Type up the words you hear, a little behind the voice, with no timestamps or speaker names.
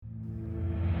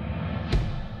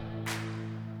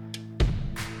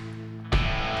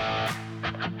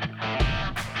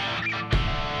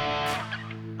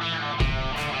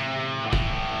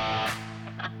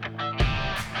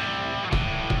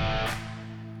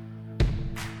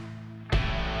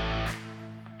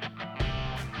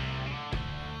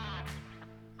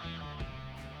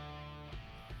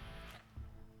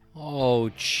Oh,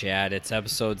 Chad, it's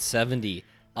episode 70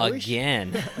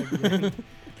 again. Again.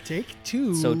 Take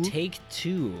two. So take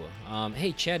two.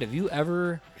 Hey, Chad, have you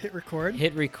ever hit record?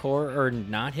 hit record or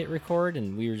not hit record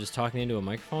and we were just talking into a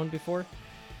microphone before?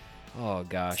 Oh,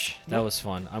 gosh, that was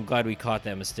fun. I'm glad we caught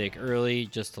that mistake early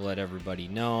just to let everybody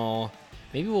know.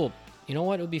 Maybe you know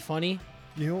what would be funny?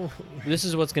 This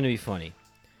is what's going to be funny.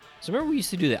 So remember we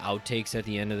used to do the outtakes at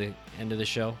the end of the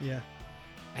show? Yeah.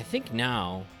 I think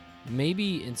now,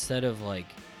 maybe instead of like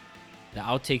the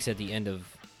outtakes at the end of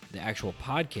the actual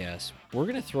podcast, we're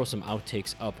going to throw some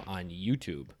outtakes up on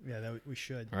YouTube. Yeah, we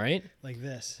should. All right? Like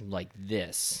this. Like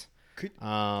this.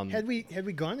 Had we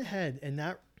gone ahead and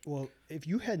not, if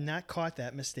you had not caught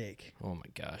that mistake, oh my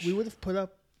gosh, we would have put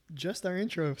up just our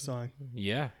intro song.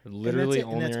 Yeah, literally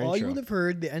only our intro. And that's all you would have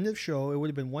heard. The end of the show, it would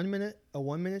have been a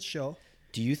 1 minute show.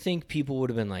 Do you think people would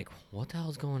have been like, "What the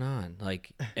hell's going on?"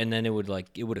 Like, and then it would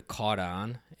have caught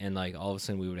on, and like all of a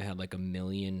sudden we would have had like 1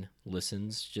 million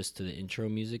listens just to the intro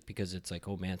music because it's like,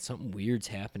 oh man, something weird's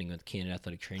happening with Canada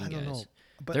Athletic Training guys. I don't know,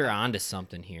 but they're onto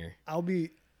something here. I'll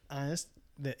be honest,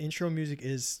 the intro music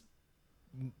is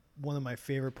one of my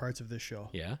favorite parts of this show.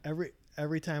 Yeah.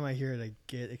 Every time I hear it, I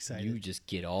get excited. You just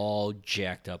get all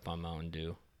jacked up on Mountain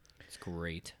Dew. It's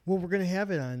great. Well, we're gonna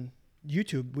have it on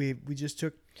YouTube. We just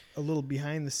took a little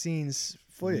behind the scenes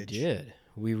footage.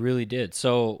 We really did.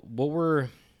 So what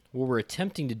we're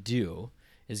attempting to do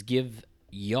is give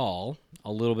y'all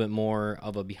a little bit more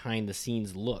of a behind the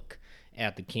scenes look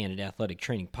at the Canada Athletic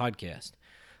Training podcast.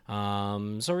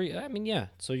 So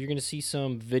you're gonna see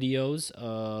some videos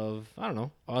of, I don't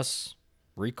know, us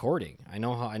recording. I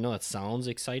know that sounds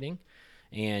exciting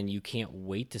and you can't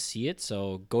wait to see it.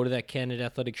 So go to that Canada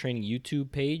Athletic Training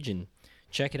YouTube page and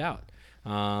check it out.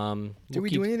 Did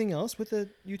we do anything else with the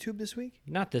YouTube this week?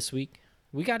 Not this week.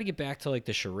 We got to get back to like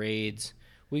the charades.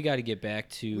 We got to get back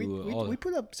to. We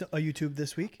put up a YouTube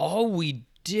this week. Oh, we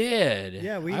did.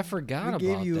 Yeah, I forgot about that.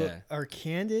 We gave you our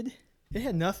candid. It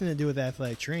had nothing to do with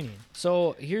athletic training.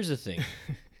 So here's the thing.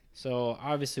 So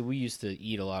obviously we used to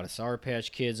eat a lot of Sour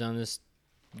Patch Kids on this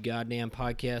goddamn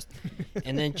podcast,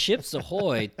 and then Chips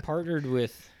Ahoy partnered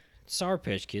with Sour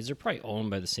Patch Kids. They're probably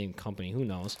owned by the same company. Who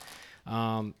knows?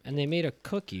 And they made a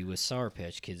cookie with Sour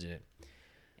Patch Kids in it.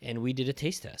 And we did a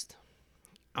taste test.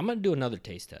 I'm going to do another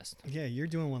taste test. Yeah, you're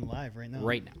doing one live right now.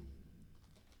 Right now.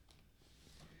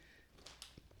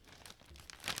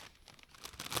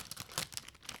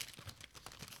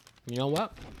 You know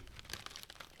what?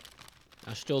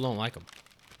 I still don't like them.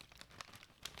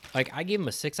 Like, I gave them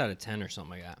a 6 out of 10 or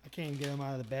something like that. I can't even get them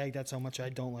out of the bag. That's how much I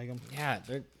don't like them. Yeah,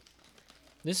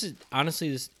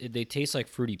 they taste like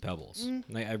Fruity Pebbles.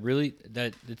 Like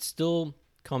it still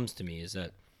comes to me is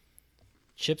that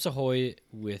Chips Ahoy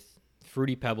with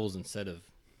Fruity Pebbles instead of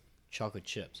chocolate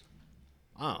chips.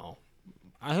 I don't know.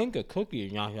 I think a cookie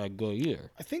is not that good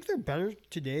either. I think they're better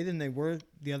today than they were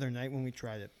the other night when we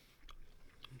tried it.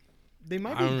 They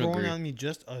might be growing on me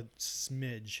just a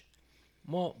smidge.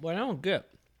 Well, what I don't get,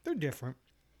 they're different.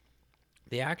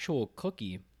 The actual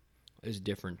cookie is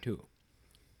different too.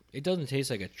 It doesn't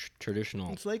taste like a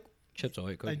traditional. It's like Chips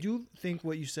Ahoy cookie. I do think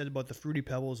what you said about the Fruity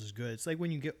Pebbles is good. It's like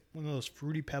when you get one of those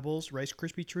Fruity Pebbles Rice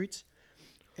Krispie treats,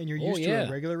 and you're used to a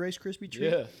regular Rice Krispie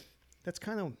treat. Yeah, that's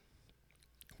kind of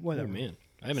whatever. Oh man,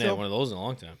 I haven't had one of those in a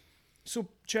long time. So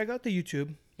check out the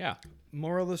YouTube. Yeah.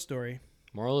 Moral of the story.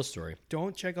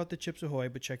 Don't check out the Chips Ahoy,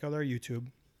 but check out our YouTube,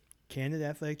 Canada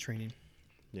Athletic Training.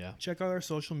 Yeah. Check out our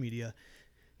social media,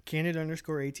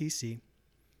 Canada_ATC.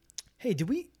 Hey, did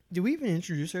we even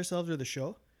introduce ourselves or the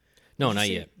show? No, not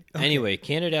yet. Okay. Anyway,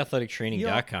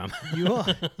 CanadaAthleticTraining.com.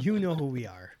 You know who we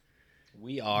are.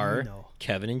 We are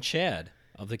Kevin and Chad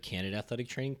of the Canada Athletic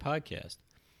Training Podcast.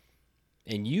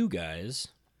 And you guys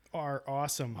are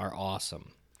awesome.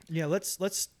 Yeah, let's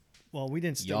we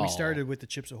didn't we started with the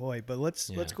Chips Ahoy, but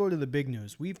let's go to the big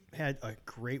news. We've had a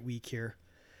great week here.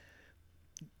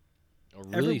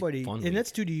 Everybody, fun week. And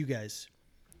that's due to you guys.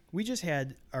 We just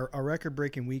had a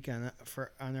record-breaking week on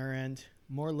our end.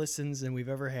 More listens than we've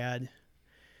ever had.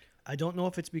 I don't know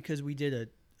if it's because we did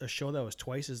a show that was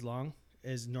twice as long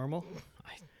as normal.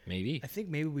 Maybe. I think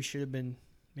maybe we should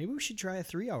try a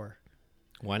 3-hour.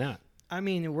 Why not? I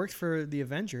mean, it worked for the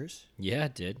Avengers. Yeah,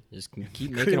 it did. Just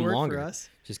keep making them longer. For us?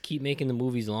 Just keep making the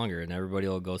movies longer, and everybody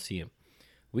will go see them.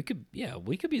 We could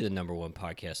be the number one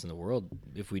podcast in the world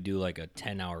if we do like a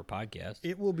 10-hour podcast.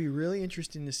 It will be really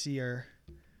interesting to see our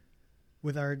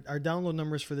download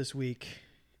numbers for this week,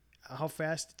 how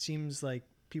fast it seems like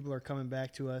people are coming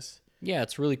back to us. Yeah,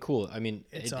 it's really cool. I mean,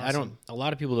 awesome. A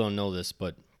lot of people don't know this,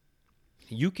 but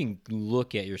you can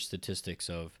look at your statistics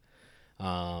of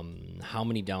how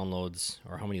many downloads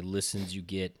or how many listens you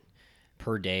get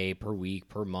per day, per week,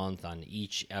 per month on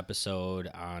each episode.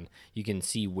 On you can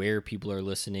see where people are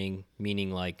listening,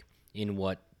 meaning like in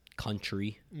what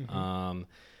country.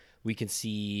 We can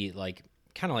see like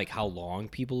kind of like how long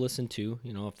people listen to.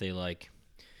 You know, if they like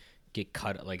get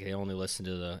cut, like they only listen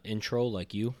to the intro,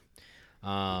 like you.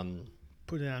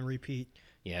 Put it on repeat.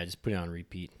 Yeah, just put it on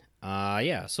repeat.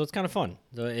 Yeah, so it's kind of fun.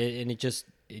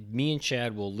 Me and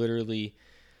Chad will literally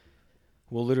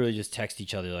just text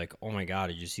each other like, "Oh my god,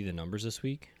 did you see the numbers this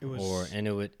week?"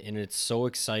 And it's so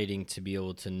exciting to be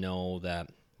able to know that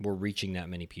we're reaching that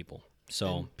many people.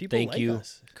 So thank you,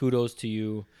 us. kudos to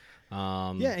you.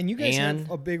 Yeah, and you guys have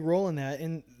a big role in that.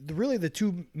 And really, the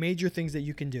two major things that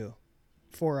you can do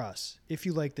for us, if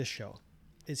you like this show,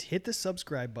 is hit the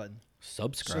subscribe button.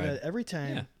 Subscribe. So that every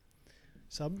time,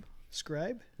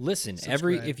 subscribe. Listen,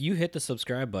 if you hit the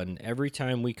subscribe button, every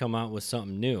time we come out with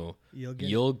something new,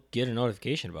 you'll get a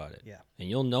notification about it. Yeah. And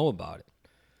you'll know about it.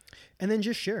 And then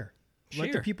just share.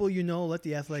 Let the people you know, let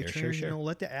the athletic trainers know,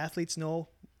 let the athletes know.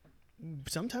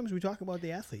 Sometimes we talk about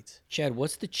the athletes. Chad,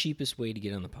 what's the cheapest way to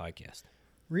get on the podcast?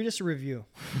 Read us a review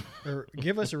or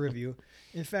give us a review.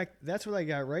 In fact, that's what I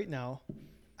got right now.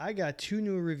 I got 2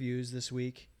 new reviews this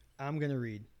week I'm going to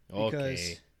read.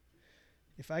 Because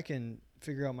if I can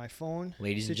figure out my phone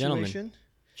Ladies and situation, gentlemen,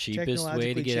 cheapest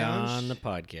way to get on the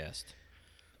podcast.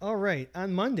 All right.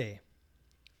 On Monday,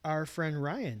 our friend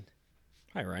Ryan.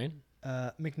 Hi, Ryan.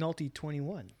 McNulty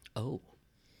 21. Oh.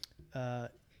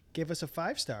 Gave us a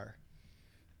 5-star.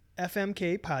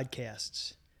 FMK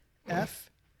podcasts. F,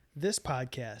 this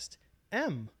podcast.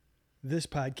 M, this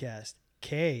podcast.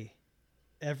 K,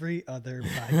 every other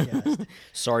podcast.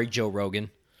 Sorry, Joe Rogan.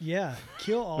 Yeah,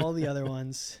 kill all the other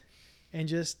ones and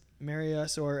just marry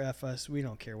us or F us. We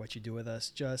don't care what you do with us.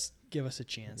 Just give us a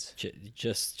chance.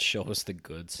 Just show us the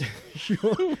goods.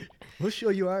 We'll show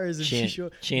you ours. If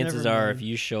chances are, if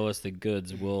you show us the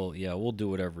goods, we'll do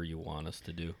whatever you want us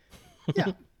to do.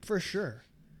 Yeah, for sure.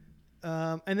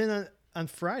 And then on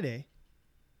Friday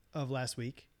of last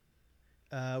week,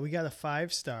 we got a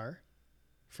 5-star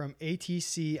from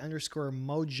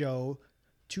ATC_Mojo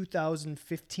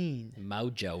 2015.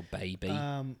 Mojo, baby.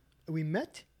 We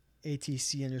met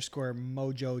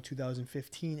ATC_Mojo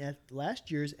 2015 at last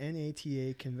year's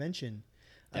NATA convention.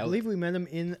 I believe we met him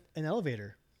in an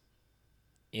elevator.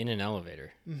 In an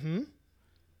elevator? Mm-hmm.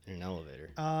 In an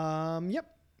elevator.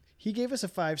 Yep. He gave us a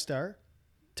 5-star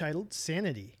titled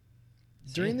Sanity.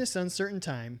 During this uncertain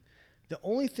time, the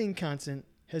only thing constant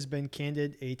has been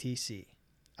candid ATC.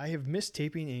 I have missed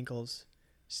taping ankles,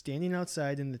 standing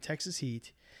outside in the Texas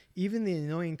heat, even the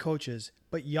annoying coaches,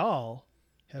 but y'all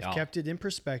have kept it in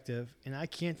perspective, and I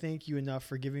can't thank you enough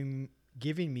for giving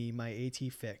me my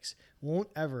AT fix. Won't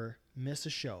ever miss a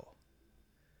show.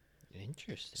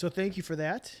 Interesting. So thank you for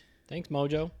that. Thanks,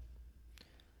 Mojo.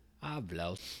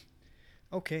 Hablos.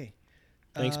 Okay.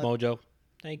 Thanks, Mojo.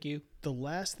 Thank you. The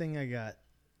last thing I got,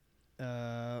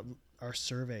 our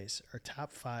surveys, our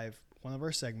top 5, one of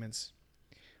our segments.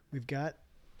 We've got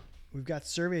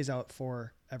surveys out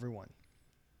for everyone.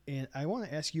 And I want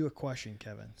to ask you a question,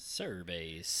 Kevin.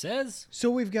 Survey says. So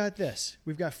we've got this.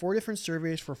 We've got 4 different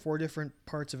surveys for 4 different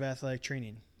parts of athletic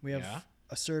training. We have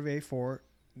a survey for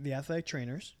the athletic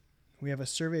trainers. We have a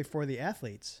survey for the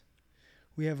athletes.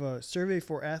 We have a survey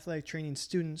for athletic training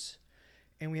students.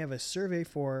 And we have a survey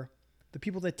for the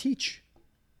people that teach,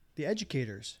 the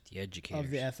educators. Of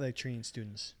the athletic training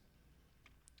students.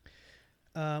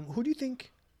 Who do you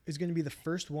think is going to be the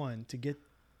first one to get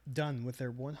done with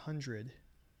their 100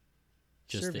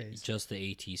 surveys? Just the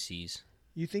ATCs.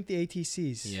 You think the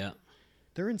ATCs? Yeah.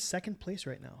 They're in second place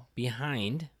right now.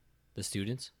 Behind the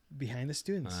students? Behind the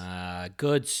students.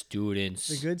 Good students.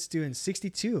 The good students,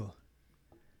 62.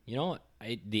 You know,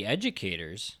 the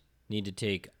educators need to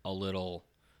take a little,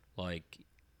 I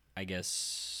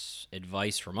guess,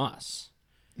 advice from us.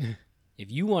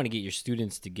 If you want to get your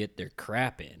students to get their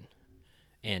crap in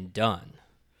and done,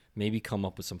 maybe come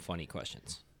up with some funny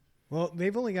questions. Well,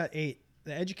 they've only got 8.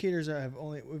 The educators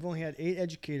we've only had 8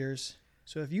 educators.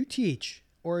 So if you teach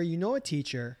or you know a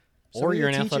teacher, or you're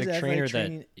an athletic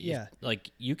trainer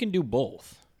you can do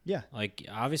both. Yeah. Like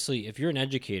obviously if you're an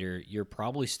educator, you're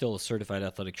probably still a certified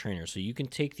athletic trainer. So you can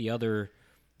take the other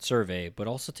survey, but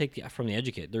also take from the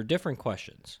educator. They're different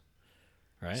questions.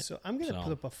 Right? So I'm going to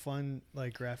put up a fun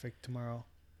graphic tomorrow.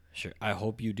 Sure. I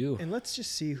hope you do. And let's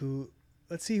see who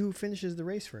finishes the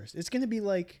race first. It's going to be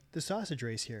like the sausage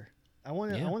race here. I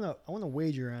want to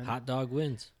wager on hot dog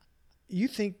wins. You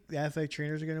think the athletic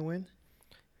trainers are going to win?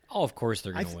 Oh, of course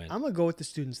they're going to win. I'm going to go with the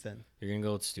students then. You're going to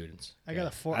go with students. I got a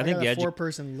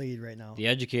 4-person lead right now. The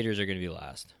educators are going to be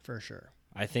last. For sure.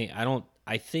 I think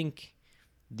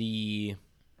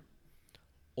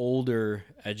older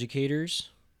educators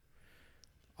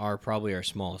are probably our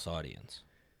smallest audience.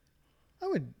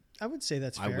 I would say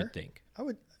that's fair. I would think.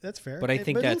 That's fair. But I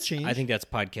think it'll that's change. I think that's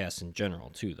podcasts in general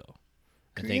too, though.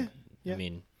 I think Yeah. I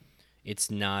mean, it's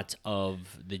not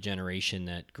of the generation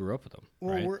that grew up with them.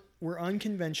 Well, right? we're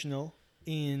unconventional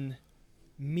in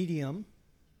medium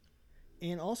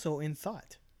and also in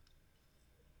thought.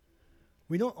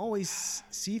 We don't always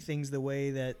see things the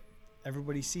way that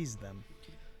everybody sees them,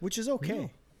 which is okay.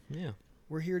 Yeah.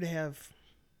 We're here to have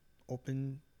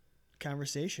open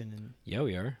conversation and Yeah,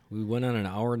 we are. We went on an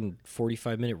hour and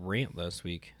 45-minute rant last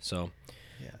week, so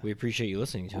yeah. we appreciate you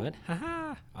listening to it.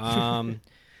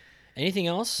 Anything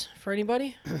else for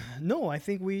anybody? No, I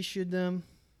think we should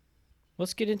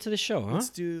Let's get into the show, huh?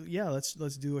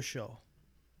 let's do a show.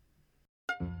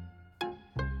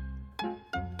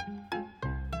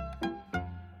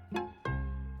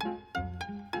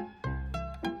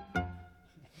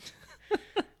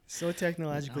 So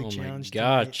technologically Oh my challenged.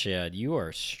 God, tonight. Chad, you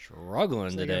are struggling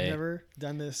It's like today. I've never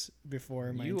done this before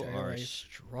in my You entire are life.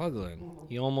 struggling.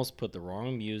 You almost put the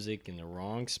wrong music in the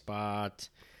wrong spot.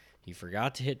 You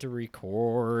forgot to hit the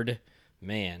record.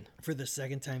 Man, For the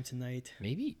second time tonight.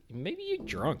 maybe you're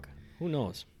drunk. Who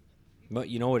knows? But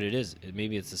you know what it is?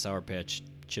 Maybe it's the Sour Patch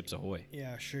Chips Ahoy.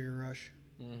 Yeah, Sugar Rush.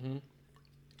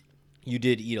 You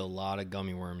did eat a lot of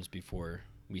gummy worms before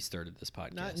we started this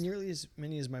podcast. Not nearly as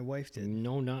many as my wife did.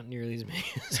 No, not nearly as many.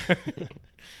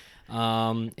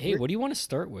 Hey, what do you want to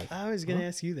start with? I was gonna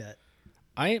ask you that.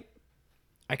 I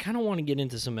kind of want to get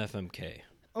into some FMK.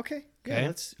 Okay.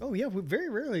 Okay. Yeah. Very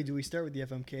rarely do we start with the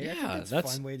FMK. I think Yeah, that's a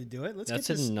that's- fun way to do it. Let's That's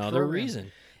get this another program.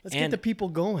 reason. Let's get And the people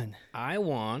going. I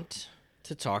want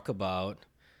to talk about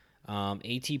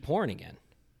AT porn again,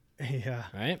 Yeah.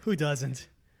 right? Who doesn't?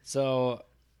 So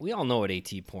we all know what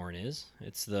AT porn is.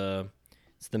 It's the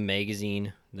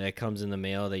magazine that comes in the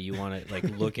mail that you want to like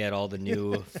look at all the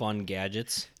new fun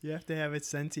gadgets. You have to have it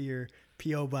sent to your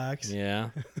PO box. Yeah.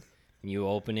 You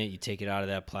open it, you take it out of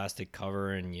that plastic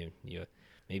cover, and you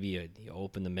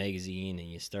open the magazine and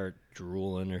you start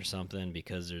drooling or something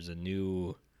because there's a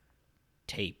new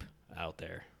tape out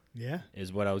there. Yeah.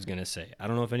 Is what I was gonna say. I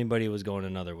don't know if anybody was going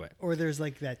another way. Or there's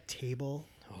like that table,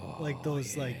 like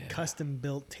those like custom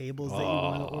built tables that you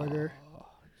want to order.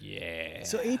 Yeah.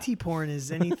 So AT porn is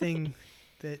anything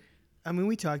that I mean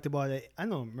we talked about it. I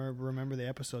don't remember the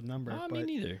episode number, Me but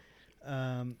neither.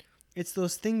 it's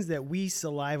those things that we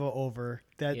saliva over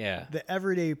that Yeah. the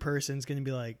everyday person's going to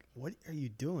be like, "What are you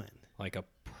doing?" Like a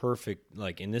perfect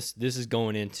and this is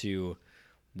going into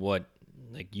what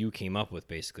like you came up with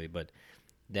basically, but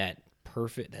that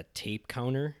tape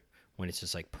counter when it's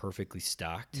just like perfectly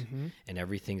stocked and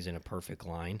everything's in a perfect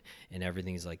line and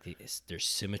everything's like there's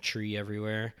symmetry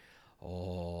everywhere.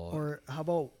 Oh, Or how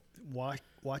about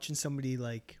watching somebody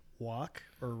like walk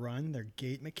or run their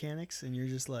gait mechanics and you're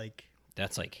just like,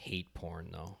 that's like hate porn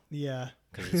though, yeah.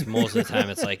 because it's most of the time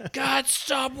it's like, God,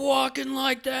 stop walking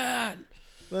like that.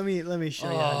 Let me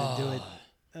show you how to do it.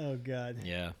 Oh god.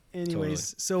 Yeah.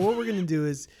 Anyways, so what we're gonna do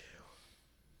is,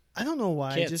 I don't know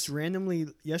why, Kits. just randomly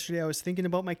yesterday I was thinking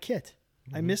about my kit.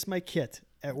 I miss my kit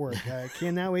at work. I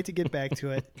cannot wait to get back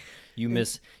to it. You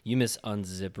miss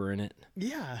unzippering it.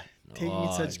 Yeah, taking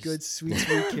Oh, such good, sweet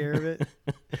care of it.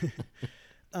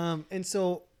 And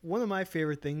so one of my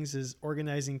favorite things is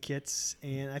organizing kits,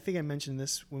 and I think I mentioned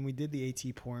this when we did the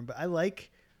AT porn, but I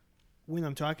like when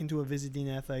I'm talking to a visiting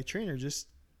athletic trainer, just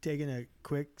taking a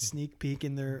quick sneak peek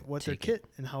in their kit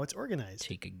and how it's organized.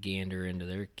 Take a gander into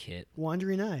their kit.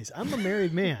 Wandering eyes. I'm a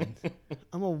married man.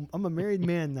 I'm a married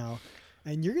man now,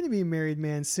 and you're going to be a married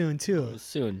man soon too.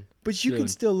 Soon. But you soon. can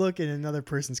still look at another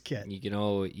person's kit. You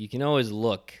can always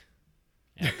look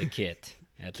at the kit.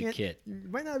 You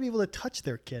might not be able to touch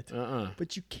their kit, Uh-uh.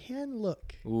 but you can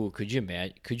look. Ooh, could you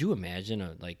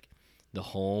imagine the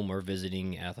home or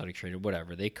visiting athletic trainer,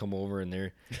 whatever, they come over and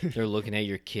they're looking at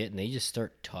your kit and they just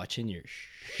start touching your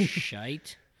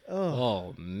shite.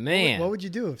 Oh man. What would you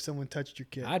do if someone touched your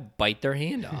kit? I'd bite their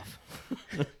hand off.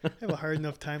 I have a hard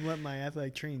enough time letting my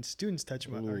athletic training students touch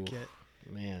our Ooh, kit.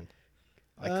 Man.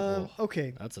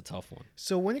 Okay. That's a tough one.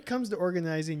 So when it comes to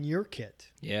organizing your kit,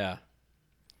 Yeah.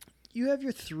 you have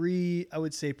your three, I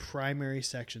would say, primary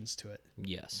sections to it.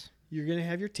 Yes. You're going to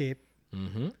have your tape.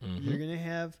 Mm-hmm. You're going to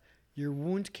have your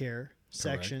wound care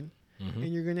section. Mm-hmm.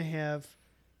 And you're going to have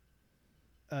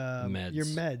Meds. your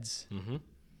meds. Mm-hmm.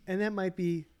 And that might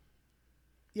be,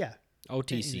 yeah.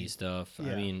 OTC Anything. stuff.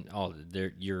 Yeah. I mean,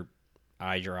 your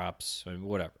eye drops, I mean,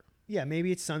 whatever. Yeah,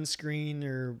 maybe it's sunscreen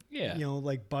or, Yeah.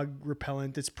 like bug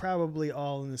repellent. It's probably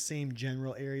all in the same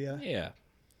general area. Yeah.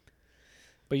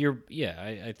 But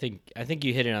I think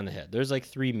you hit it on the head. There's like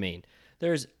three main.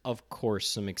 There's of course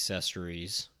some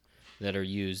accessories that are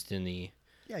used in the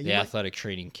Yeah, the athletic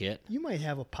training kit you might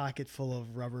have a pocket full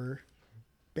of rubber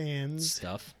bands,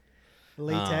 stuff.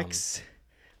 latex,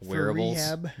 for Wearables,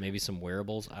 rehab, maybe some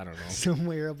wearables. I don't know. some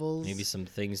wearables, Maybe some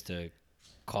things to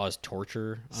cause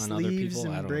torture on other sleeves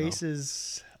people. I and don't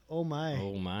braces. Oh my!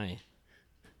 know. Oh my!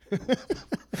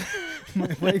 My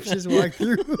wife just walked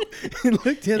through and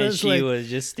looked at And us she like, was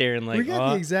just staring like, we got "Oh,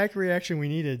 the exact reaction we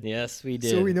needed. yes, we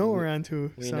did." So we know we're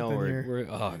onto We something know here. we're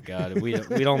oh god, we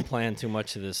don't plan too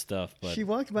much of this stuff. But She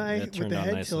walked by that with turned the out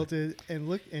head nicely. tilted and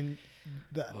looked, and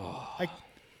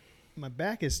my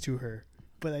back is to her,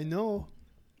 but I know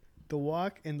the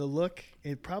walk and the look.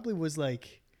 It probably was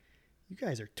like, you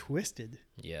guys are twisted.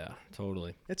 Yeah,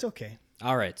 totally. It's okay.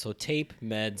 All right, so tape,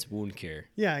 meds, wound care.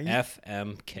 Yeah,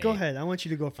 FMK. go ahead. I want you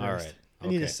to go first. All right, I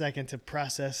need a okay. second to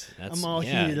process. That's- I'm all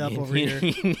yeah, heated up you- over here.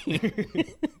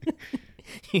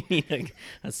 You need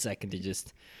a second to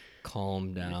just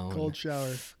calm down. Cold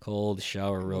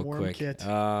shower. real warm quick. kit.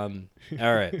 All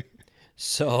right.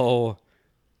 So, all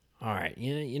right.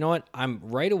 You know what?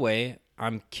 Right away,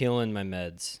 I'm killing my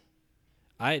meds.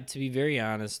 To be very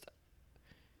honest,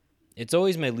 it's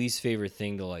always my least favorite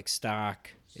thing to like stock.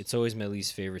 It's always my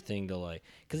least favorite thing to like,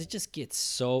 because it just gets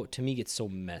so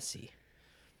messy.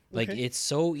 Like Okay. it's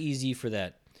so easy for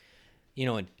that,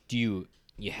 do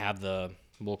you have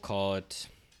we'll call it,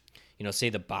 say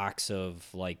the box of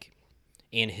like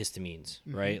antihistamines,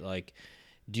 right? Like,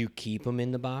 do you keep them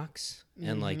in the box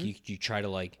and like you try to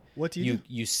like, What do you do?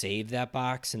 you save that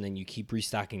box and then you keep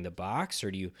restocking the box,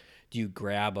 or do you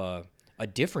grab a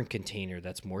different container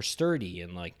that's more sturdy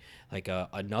and like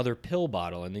another pill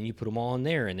bottle, and then you put them all in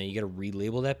there, and then you got to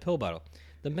relabel that pill bottle.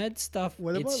 The med stuff.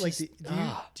 What it's about like just,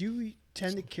 do you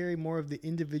tend to carry more of the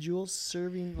individual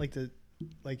serving,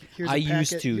 like here's a I packet,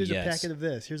 used to, here's yes. a packet of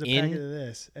this, here's a In- packet of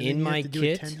this, and in then you my have to do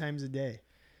kit- it 10 times a day.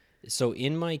 So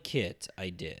in my kit, I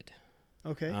did.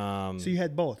 Okay. Um, So you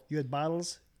had both. You had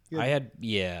bottles. I had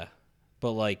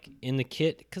but like in the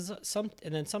kit, because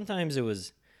sometimes it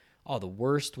was, the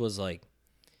worst was like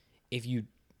if you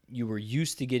were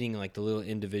used to getting like the little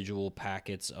individual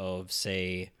packets of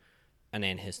say an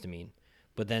antihistamine,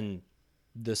 but then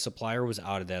the supplier was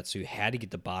out of that, so you had to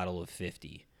get the bottle of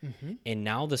 50. Mm-hmm. And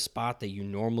now the spot that you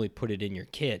normally put it in your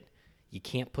kit, you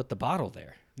can't put the bottle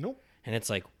there. Nope. And it's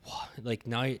like, what? Like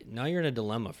now you're in a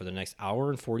dilemma for the next hour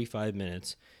and 45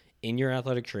 minutes in your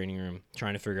athletic training room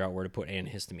trying to figure out where to put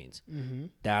antihistamines. Mm-hmm.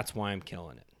 That's why I'm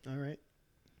killing it. All right.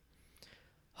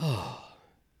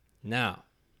 Now,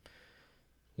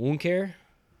 wound care.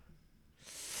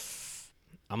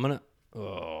 I'm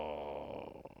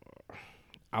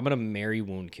gonna marry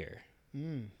wound care.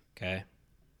 Mm. Okay.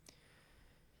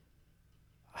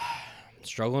 I'm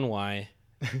struggling why?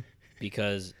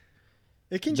 Because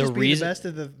It can The just be reason- the best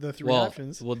of the three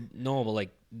options. Well, no, but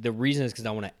like the reason is because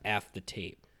I want to F the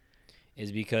tape.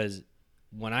 Is because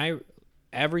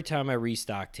every time I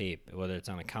restock tape, whether it's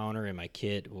on a counter, in my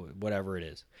kit, whatever it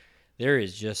is, there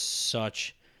is just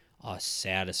such a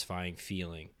satisfying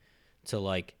feeling to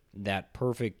like that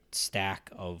perfect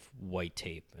stack of white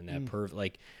tape and that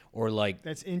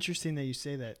That's interesting that you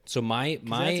say that. so my 'Cause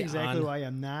that's exactly why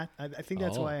I'm not. I think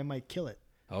that's Oh. why I might kill it.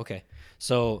 Okay.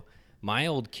 So my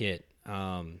old kit,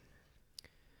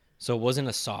 so it wasn't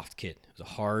a soft kit. It was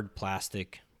a hard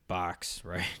plastic box,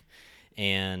 right?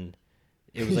 And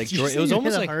it was like Did you it say was you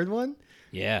almost had a like hard one.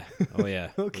 yeah, oh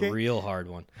yeah, Okay. a real hard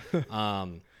one.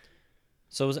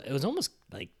 So it was almost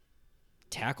like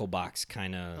tackle box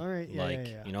kind of All right, yeah, like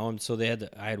yeah. and so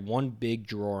I had one big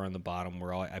drawer on the bottom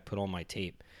where I put all my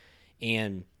tape,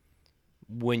 and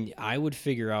when I would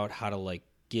figure out how to like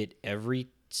get every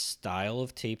style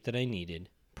of tape that I needed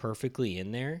perfectly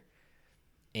in there,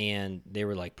 and they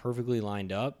were like perfectly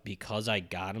lined up because I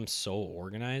got them so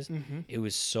organized. It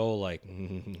was so like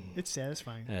It's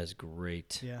satisfying. that's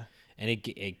great. Yeah. And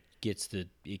it gets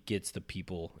the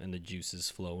people and the juices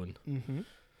flowing. Mm-hmm.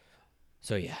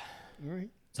 So yeah, All right.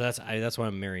 so that's why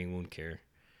I'm marrying wound care.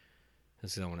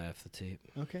 That's because I want to F the tape.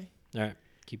 Okay. All right,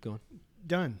 keep going.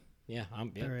 Done. Yeah, All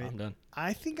right. I'm done.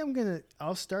 I think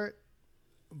I'll start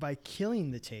by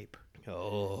killing the tape.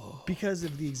 Oh, Because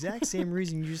of the exact same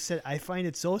reason you just said. I find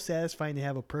it so satisfying to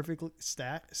have a perfect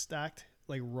stocked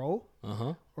like row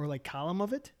or like column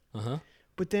of it.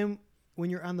 But then when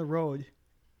you're on the road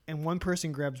and one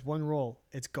person grabs one roll,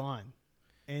 it's gone.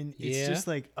 And it's just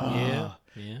like, yeah.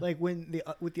 like when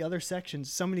with the other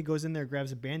sections, somebody goes in there,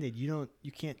 grabs a Band-Aid. You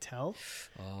can't tell.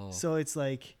 Oh, So it's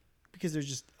like, because there's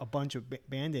just a bunch of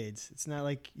Band-Aids. It's not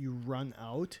like you run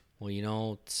out.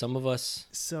 well, some of us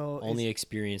So only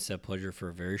experience that pleasure for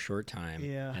a very short time.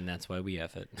 Yeah. and that's why we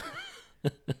F it.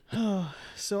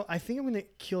 So I think I'm gonna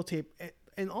kill tape,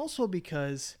 and also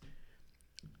because,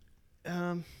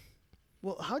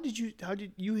 well, how did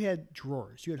you had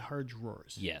drawers? You had hard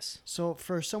drawers. Yes. So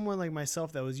for someone like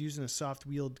myself that was using a soft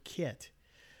wheeled kit,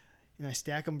 and I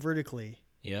stack them vertically,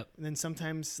 Yep. and then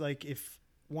sometimes like if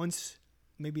once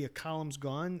maybe a column's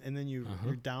gone and then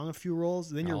you're down a few rolls,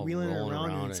 then you're Oh, wheeling it rolling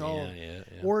around and it's all, yeah.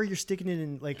 or you're sticking it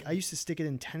in, like I used to stick it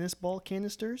in tennis ball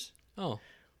canisters. Oh,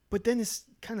 But then it's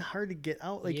kind of hard to get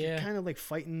out. Like you're Yeah. kind of like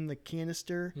fighting the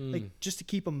canister, like just to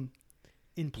keep them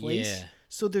in place. Yeah.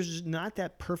 So there's not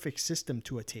that perfect system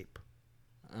to a tape,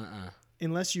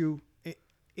 unless you,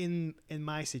 in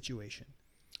my situation.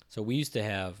 So we used to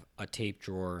have a tape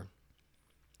drawer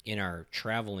in our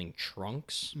traveling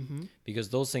trunks because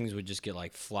those things would just get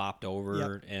like flopped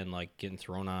over and like getting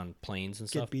thrown on planes and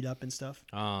Get stuff. beat up and stuff.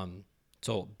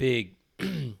 So big,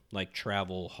 like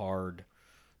travel hard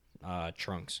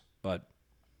trunks, but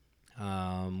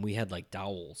we had like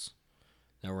dowels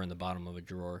that were in the bottom of a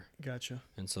drawer, Gotcha.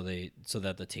 and so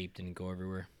that the tape didn't go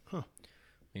everywhere. Huh.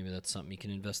 Maybe that's something you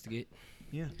can investigate.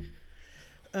 Yeah.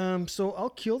 So I'll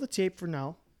kill the tape for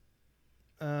now.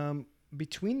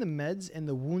 Between the meds and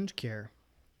the wound care,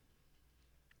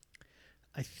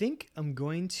 I think I'm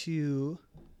going to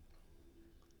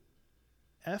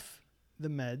F the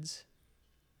meds.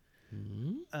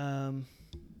 I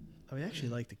would actually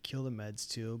like to kill the meds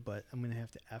too, but I'm going to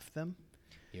have to F them.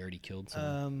 You already killed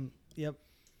some. Yep.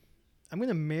 I'm going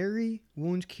to marry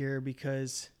wound care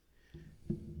because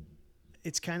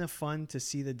it's kind of fun to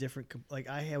see the different, like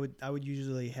I would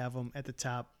usually have them at the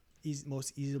top,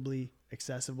 most easily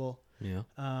accessible. Yeah.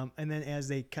 And then as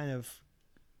they kind of,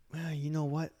 well, you know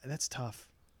what? That's tough.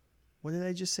 What did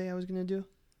I just say I was going to do?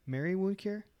 Marry wound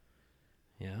care?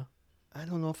 Yeah. I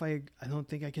don't know if I don't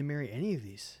think I can marry any of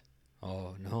these.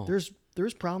 Oh no.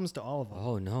 There's problems to all of them.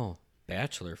 Oh no.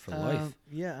 Bachelor for life.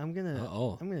 Yeah, I'm gonna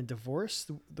Uh-oh. I'm gonna divorce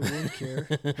the wound care.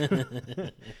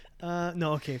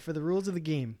 No, okay. For the rules of the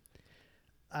game,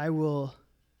 I'll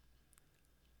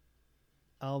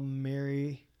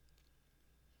marry.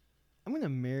 I'm gonna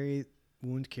marry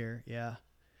wound care. Yeah.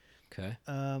 Okay.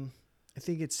 I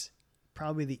think it's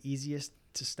probably the easiest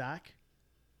to stack.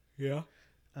 Yeah.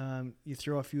 You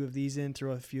throw a few of these in,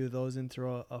 throw a few of those in,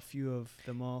 throw a few of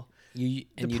them all. You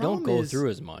don't problem go is- through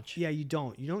as much. Yeah, you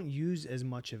don't use as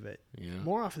much of it. Yeah.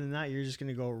 More often than not, you're just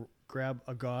gonna go grab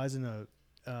a gauze and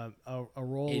a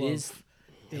roll It of is-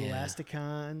 yeah.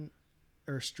 Elasticon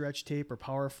or stretch tape or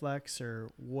Powerflex or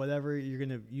whatever you're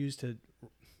gonna use to.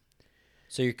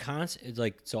 So you're it's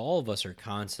like so all of us are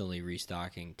constantly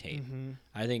restocking tape. Mm-hmm.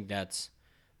 I think that's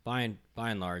by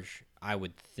and large, I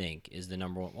would think is the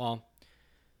number one. Well,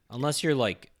 unless you're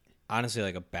like honestly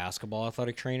like a basketball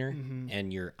athletic trainer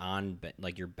and you're on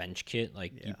like your bench kit,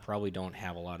 like you probably don't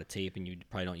have a lot of tape and you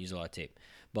probably don't use a lot of tape.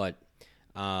 But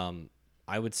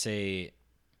I would say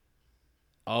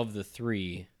of the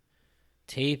three,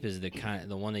 tape is the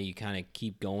one that you kind of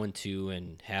keep going to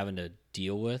and having to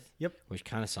deal with. Yep. Which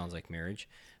kind of sounds like marriage,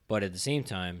 but at the same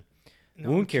time, No,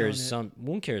 I'm wound care killing is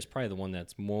wound care is probably the one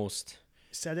that's most.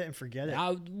 Set it and forget it.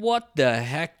 What the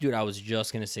heck, dude? I was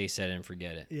just gonna say set it and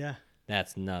forget it. Yeah.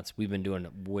 That's nuts. We've been doing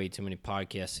way too many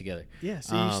podcasts together. Yeah.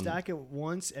 So you stock it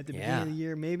once at the beginning of the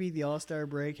year, maybe the All-Star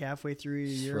break, halfway through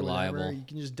the year, reliable. whatever. You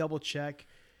can just double check.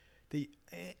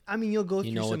 I mean, you'll go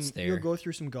through know some. it's there. You'll go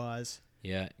through some gauze.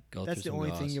 Yeah, go That's the through some only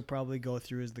gauze. thing you'll probably go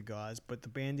through is the gauze. But the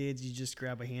Band-Aids, you just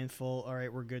grab a handful. All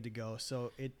right, we're good to go.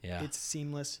 So it's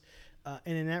seamless.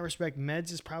 And in that respect,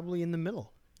 meds is probably in the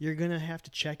middle. You're going to have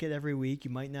to check it every week.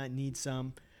 You might not need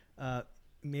some.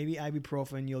 Maybe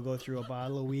ibuprofen, you'll go through a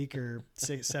bottle a week or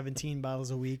 17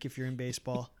 bottles a week if you're in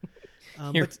baseball.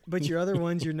 But your other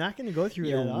ones, you're not going to go through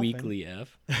Your that often. weekly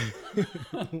F,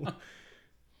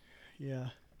 Yeah.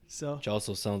 So which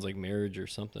also sounds like marriage or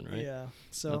something, right? yeah.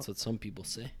 So That's what some people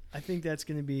say. I think that's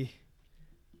going to be.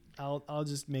 I'll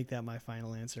just make that my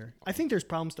final answer. I think there's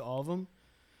problems to all of them,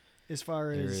 as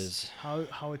far There as is.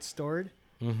 how it's stored.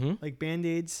 Mm-hmm. Like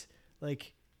Band-Aids,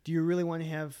 like do you really want to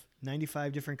have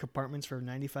 95 different compartments for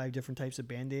 95 different types of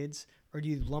Band-Aids, or do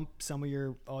you lump some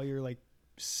of all your like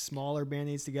smaller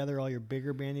Band-Aids together, all your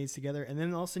bigger Band-Aids together, and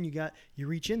then all of a sudden you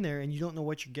reach in there and you don't know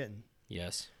what you're getting.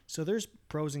 Yes. So there's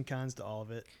pros and cons to all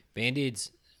of it.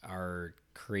 Band-Aids are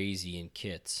crazy in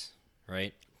kits,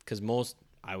 right? Because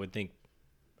I would think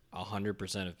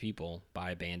 100% of people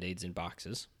buy Band-Aids in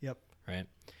boxes, Yep. right?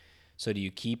 So do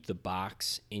you keep the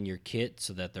box in your kit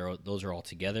so that those are all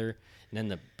together?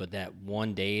 And then but that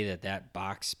one day that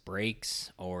box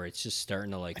breaks or it's just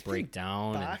starting to like break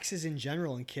down. Boxes in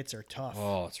general and kits are tough.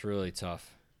 Oh, it's really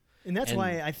tough. And that's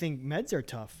why I think meds are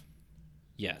tough.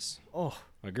 Yes, Oh,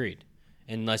 agreed.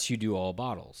 unless you do all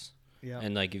bottles. Yeah.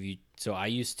 And like so I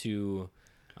used to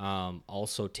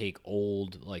also take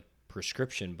old like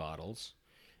prescription bottles,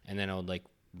 and then I would like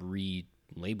relabel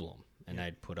them, and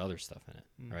I'd put other stuff in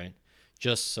it, right?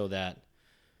 Just so that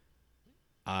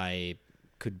I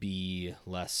could be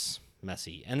less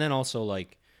messy. And then also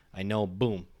like I know,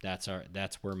 boom, that's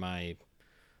where my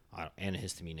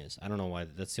antihistamine is. I don't know why.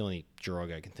 That's the only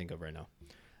drug I can think of right now.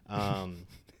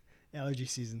 Allergy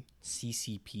season.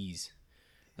 CCPs.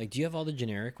 Like, do you have all the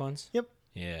generic ones? Yep.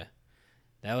 Yeah.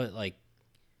 That was like,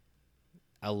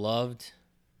 I loved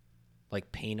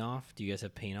like Pain Off. Do you guys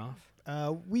have Pain Off?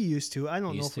 We used to. I don't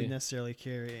know Used if we to. necessarily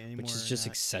carry it anymore. Which is or just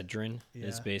not. Excedrin.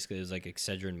 It's Yeah. basically, it was like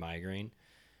Excedrin migraine.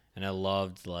 And I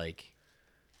loved like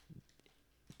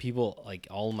people, like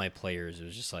all my players, it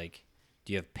was just like,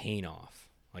 do you have Pain Off?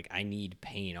 Like, I need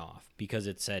Pain Off because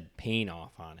it said Pain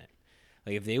Off on it.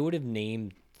 Like, if they would have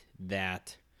named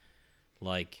that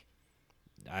like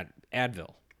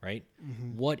Advil, right?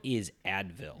 What is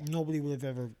Advil? Nobody would have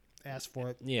ever asked for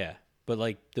it. Yeah, but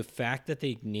like the fact that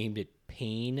they named it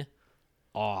Pain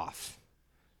Off,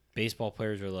 baseball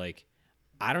players were like,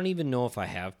 I don't even know if I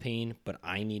have pain, but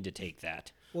I need to take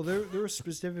that. Well, there was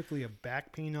specifically a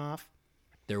back pain off.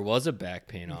 There was a back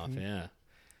pain off, yeah,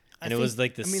 and it think- was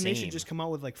like the I mean, same. they should just come out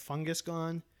with like fungus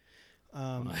gone.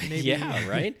 Maybe, yeah,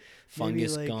 right.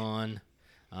 Fungus like, gone.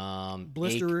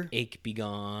 blister. ache be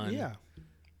gone. Yeah.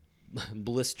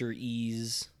 Blister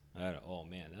ease. Oh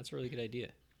man, that's a really good idea.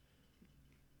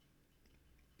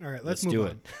 All right, Let's let's do move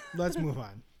it. on. Let's move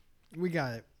on. We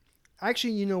got it.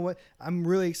 Actually, you know what? I'm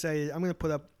really excited. I'm going to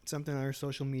put up something on our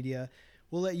social media.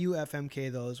 We'll let you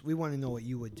FMK those. We want to know what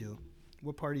you would do.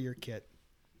 What part of your kit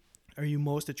are you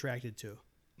most attracted to?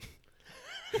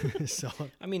 So,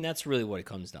 I mean, that's really what it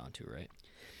comes down to, right?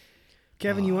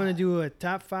 Kevin, you want to do a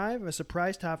top 5, a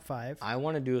surprise top 5, I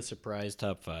want to do a surprise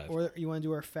top 5. or you want to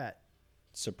do our fat?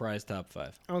 Surprise top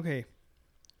 5. Okay,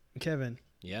 Kevin,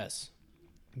 Yes.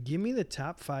 give me the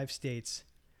top 5 states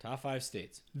Top 5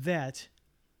 states. that,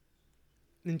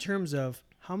 in terms of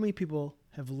how many people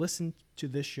have listened to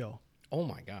this show. Oh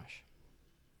my gosh.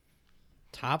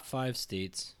 Top 5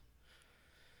 states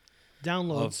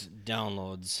Downloads of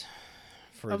downloads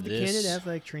for of the this Candid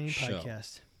Athletic Training show.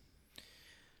 Podcast.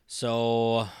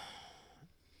 So,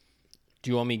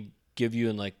 do you want me to give you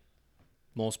in like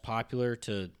most popular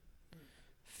to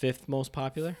 5th most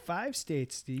popular? 5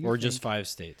 states, do you Or think? just 5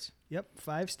 states? Yep,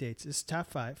 5 states. It's top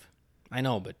 5. I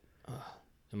know, but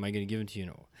am I going to give it to you?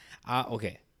 No.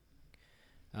 Okay.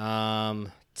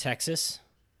 Texas.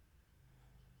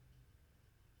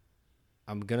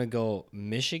 I'm going to go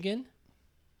Michigan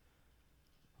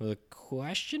with a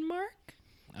question mark.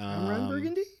 Ron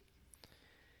Burgundy?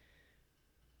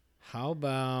 How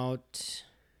about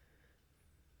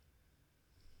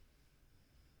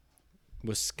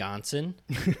Wisconsin,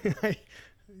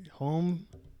 Home,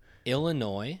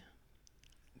 Illinois,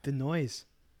 the noise.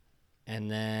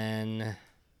 and then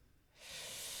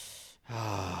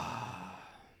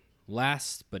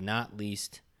last but not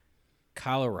least,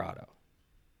 Colorado.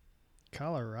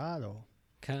 Colorado.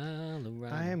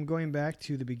 Colorado. I am going back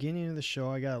to the beginning of the show.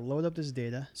 I got to load up this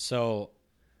data. So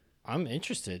I'm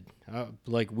interested.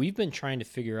 Like we've been trying to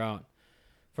figure out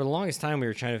for the longest time. We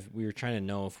were trying to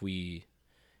know if we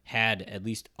had at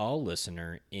least a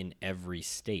listener in every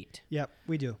state, Yep,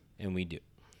 we do. and we do.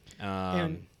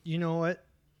 And you know what?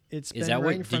 It's is been that right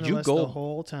what- in front did of you us go- the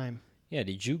whole time. Yeah.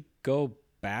 Did you go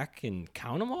back and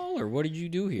count them all, or what did you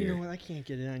do here? You know what? I can't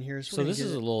get it on here. So this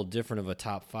is a little different of a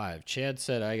top 5. Chad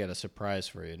said I got a surprise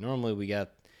for you. Normally we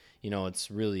got, it's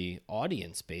really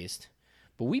audience based,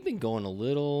 but we've been going a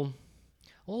little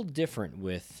different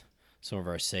with some of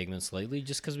our segments lately,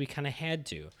 just because we kind of had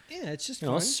to. Yeah, it's just You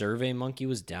know, fun. Survey Monkey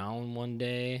was down one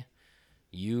day.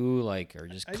 You are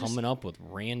just I just- coming up with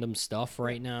random stuff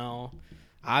right now.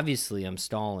 Obviously, I'm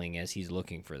stalling as he's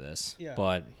looking for this. Yeah,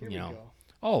 But here we go.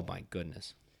 oh my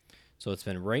goodness. So it's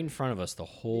been right in front of us the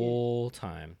whole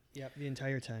time. Yep, the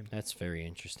entire time. That's very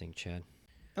interesting, Chad.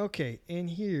 Okay, and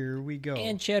here we go.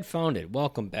 And Chad found it.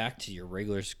 Welcome back to your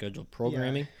regular scheduled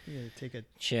programming. Yeah, we're gonna take a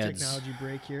Chad's technology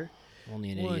break here. only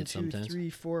an 1, idiot 2, sometimes. 3,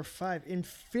 4, 5. In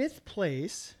 5th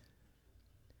place,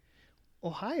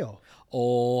 Ohio.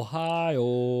 Ohio.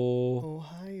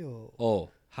 Ohio. Oh,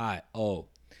 hi. Oh.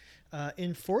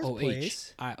 In 4th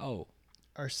place, O-H-I-O.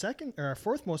 our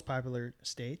 4th most popular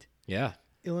state, Yeah.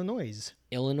 Illinois.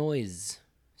 Illinois.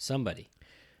 Somebody.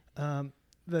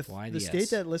 The Why the the state S?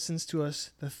 that listens to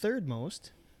us the 3rd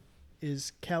most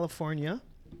is California.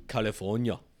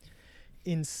 California.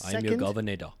 In I'm your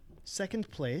governor. 2nd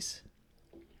place,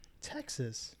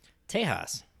 Texas.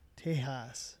 Tejas.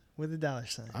 Tejas with a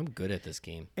 $. I'm good at this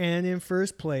game. And in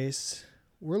first place,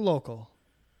 we're local.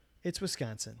 It's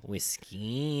Wisconsin.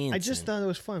 Wisconsin. I just thought it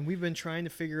was fun. We've been trying to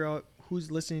figure out who's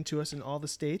listening to us in all the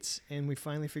states, and we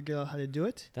finally figured out how to do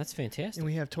it. That's fantastic. And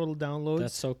we have total downloads.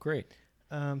 That's so great.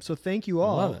 So thank you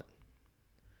all. I love it.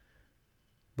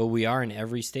 But we are in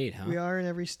every state, huh? We are in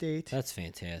every state. That's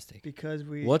fantastic. Because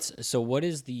we... What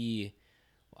is the...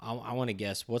 I want to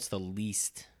guess, what's the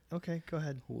least... Okay, go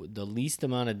ahead. The least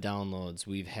amount of downloads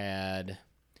we've had...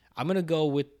 I'm going to go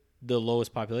with the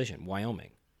lowest population,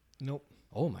 Wyoming. Nope.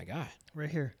 Oh, my God. Right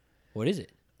here. What is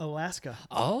it? Alaska.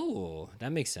 Oh,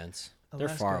 that makes sense. They're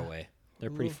far Alaska. away. They're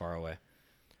pretty far away.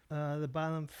 The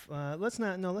bottom... let's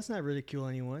not ridicule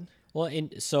anyone. Well,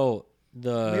 so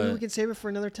the... Maybe we can save it for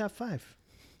another top 5.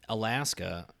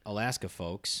 Alaska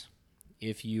folks,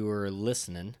 if you are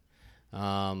listening,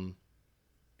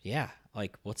 yeah,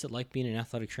 like, what's it like being an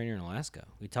athletic trainer in Alaska?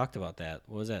 We talked about that.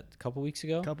 What was that, a couple weeks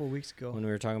ago? A couple weeks ago. When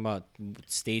we were talking about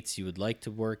states you would like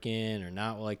to work in or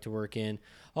not like to work in.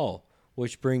 Oh,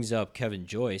 which brings up Kevin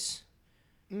Joyce.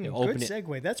 Good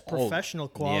segue. That's professional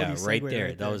quality. Yeah, segue right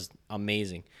there. That was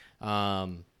amazing.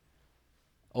 Open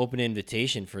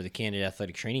invitation for the Canada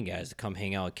Athletic Training guys to come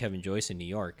hang out with Kevin Joyce in New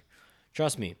York.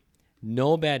 Trust me,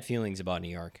 no bad feelings about New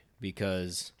York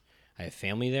because I have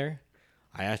family there.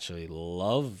 I actually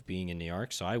love being in New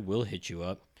York, so I will hit you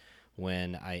up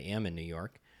when I am in New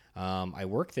York. I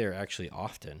work there actually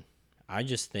often. I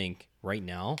just think right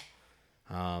now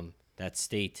that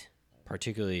state,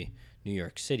 particularly New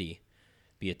York City,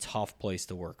 be a tough place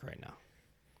to work right now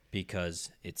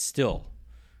because it's still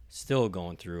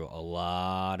going through a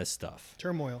lot of stuff.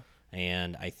 Turmoil.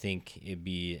 And I think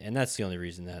and that's the only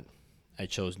reason that I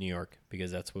chose New York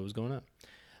because that's what was going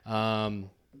on.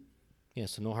 Yeah,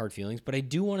 so no hard feelings. But I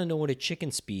do want to know what a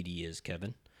chicken speedy is,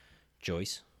 Kevin.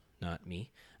 Joyce, not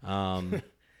me.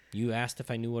 You asked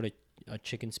if I knew what a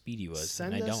chicken speedy was,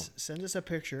 and I don't. Send us a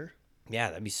picture. Yeah,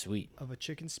 that'd be sweet. Of a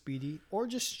chicken speedy, or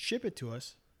just ship it to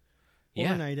us. Yeah.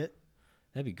 Overnight it.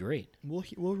 That'd be great.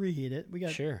 We'll reheat it. We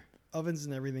got sure ovens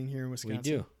and everything here in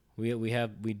Wisconsin. We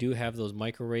do. We do have those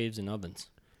microwaves and ovens.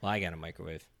 Well, I got a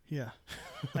microwave. Yeah,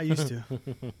 I used to.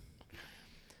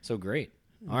 So great.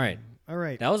 All right.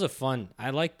 That was a fun. I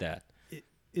like that.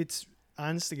 It's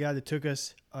honest to God, it took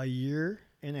us a year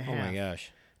and a half. Oh my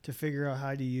gosh. To figure out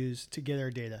how to get our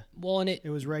data. Well, and it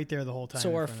was right there the whole time.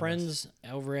 So our friends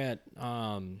over at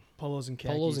Polos and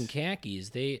Khakis,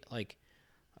 they like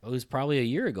it was probably a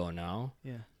year ago now.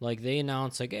 Yeah. Like they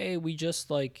announced like, hey, we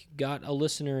just like got a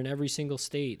listener in every single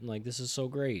state, and like this is so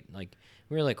great. Like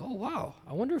we were like, oh wow,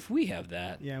 I wonder if we have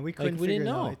that. Yeah, we couldn't. We didn't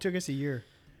know. It took us a year.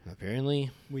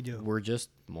 Apparently, we do. We're just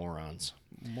morons.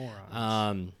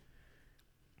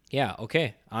 Yeah,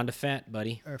 okay. On to Fat,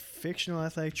 buddy. Our fictional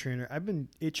athletic trainer. I've been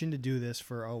itching to do this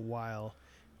for a while.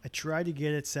 I tried to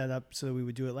get it set up so we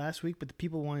would do it last week, but the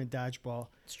people wanted dodgeball.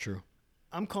 It's true.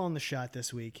 I'm calling the shot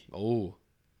this week. Oh,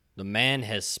 the man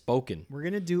has spoken. We're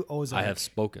going to do Ozark. I have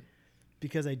spoken.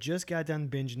 Because I just got done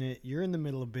binging it. You're in the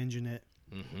middle of binging it.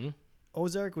 Mm-hmm.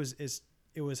 Ozark was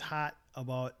hot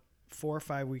about 4 or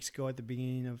 5 weeks ago at the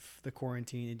beginning of the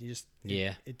quarantine.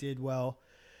 It did well.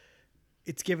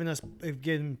 It's given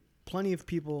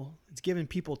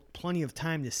people plenty of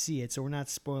time to see it, so we're not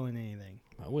spoiling anything.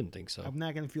 I wouldn't think so. I'm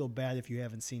not going to feel bad if you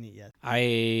haven't seen it yet.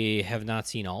 I have not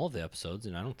seen all of the episodes,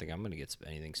 and I don't think I'm going to get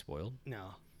anything spoiled.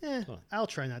 No. I'll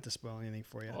try not to spoil anything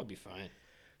for you. I'll be fine.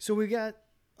 So we got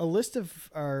a list of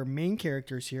our main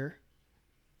characters here.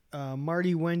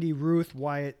 Marty, Wendy, Ruth,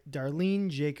 Wyatt, Darlene,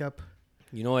 Jacob.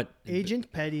 You know what?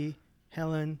 Agent Petty,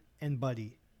 Helen, and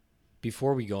Buddy.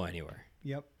 Before we go anywhere.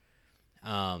 Yep.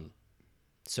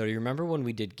 So do you remember when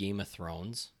we did Game of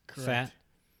Thrones? Correct. Fat?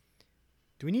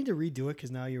 Do we need to redo it because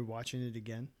now you're watching it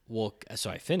again? Well, so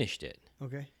I finished it.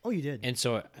 Okay. Oh, you did? And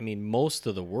so, I mean, most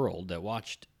of the world that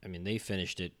watched, I mean, they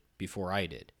finished it before I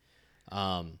did.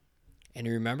 And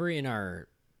you remember in our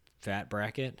Fat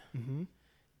bracket,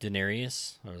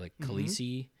 Daenerys, or like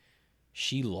Khaleesi,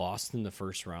 she lost in the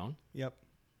first round. Yep.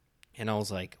 And I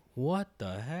was like, what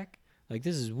the heck? Like,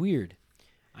 this is weird.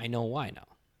 I know why now.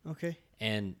 Okay.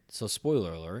 And so,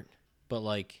 spoiler alert, but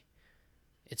like,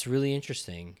 it's really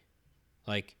interesting.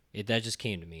 Like, that just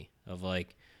came to me of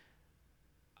like,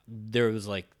 there's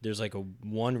like a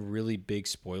one really big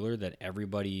spoiler that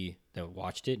everybody that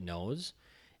watched it knows.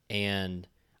 And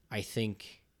I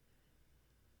think,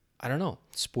 I don't know,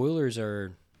 spoilers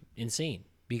are insane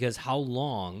because how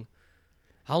long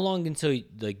until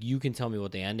like you can tell me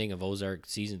what the ending of Ozark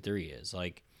season 3 is?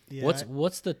 Like,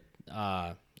 what's the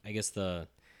I guess the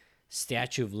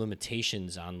statute of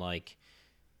limitations on like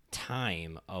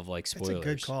time of like spoilers? That's a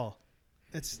good call.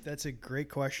 That's a great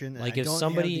question. Like, I if don't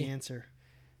somebody- have the answer.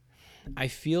 I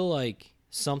feel like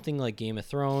something like Game of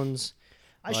Thrones.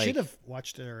 I like- should have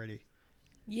watched it already.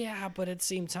 Yeah, but at the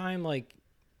same time, like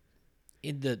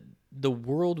in the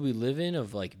world we live in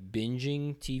of like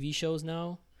binging TV shows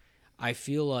now, I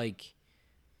feel like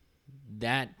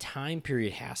that time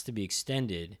period has to be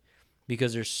extended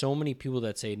because there's so many people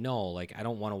that say no, like I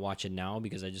don't want to watch it now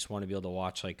because I just want to be able to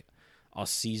watch like a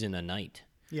season a night.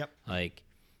 Yep. Like,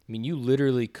 I mean, you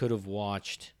literally could have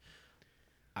watched.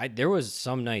 There was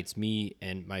some nights me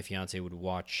and my fiance would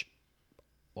watch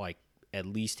like at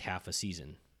least half a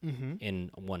season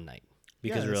in one night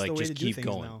because we're that's like, the way just to do keep things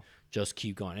going, now. just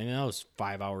keep going, and that was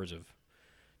 5 hours of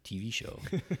TV show.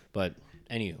 But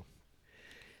anywho,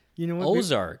 You know what?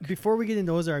 Ozark. Before we get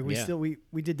into Ozark, Yeah.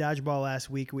 we did dodgeball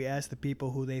last week. We asked the people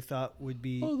who they thought would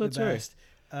be Oh, the that's right.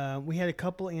 best. We had a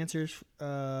couple answers.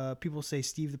 People say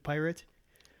Steve the Pirate,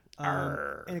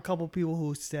 Arr. and a couple people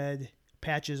who said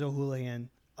Patches O'Houlihan.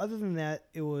 Other than that,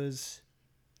 it was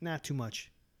not too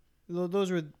much. Those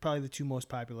were probably the two most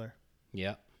popular.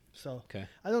 Yeah. So Okay.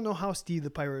 I don't know how Steve the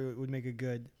Pirate would make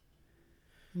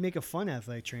a fun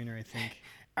athletic trainer, I think.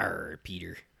 Arr,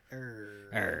 Peter. Err.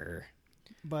 Arr.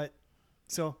 But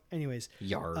so, anyways,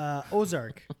 Yar.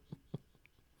 Ozark.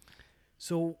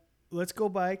 So let's go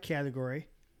by category.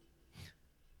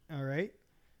 All right,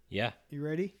 Yeah, you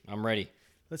ready? I'm ready.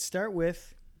 Let's start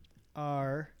with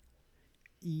our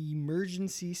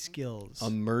emergency skills.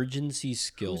 Emergency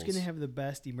skills. Who's gonna have the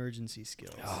best emergency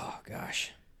skills? Oh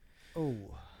gosh. Oh,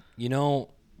 You know,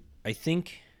 I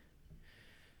think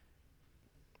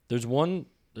there's one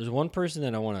person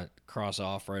that I want to cross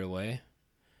off right away,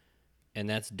 and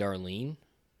that's Darlene,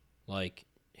 like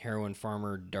heroin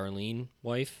farmer Darlene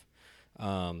wife.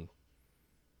 Her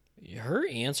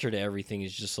answer to everything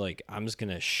is just like, I'm just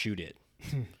gonna shoot it.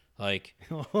 Like,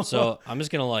 so I'm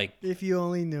just gonna like, if you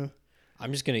only knew.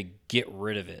 I'm just gonna get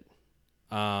rid of it.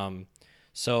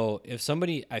 So if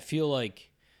somebody, I feel like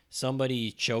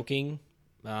somebody choking,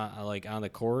 like on the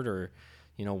court or,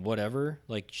 you know, whatever,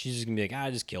 like she's just gonna be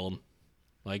like, just kill him,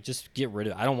 like just get rid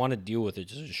of it. I don't want to deal with it.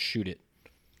 Just shoot it.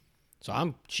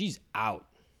 So she's out.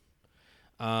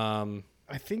 I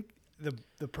think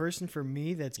the person for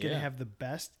me that's gonna Yeah. have the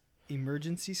best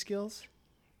emergency skills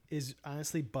is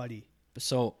honestly Buddy.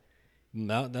 So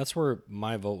that's where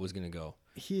my vote was gonna go.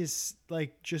 He is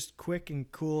like just quick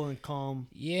and cool and calm.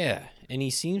 Yeah, and he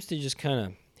seems to just kind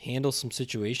of handle some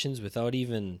situations without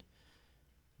even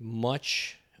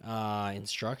much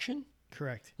instruction.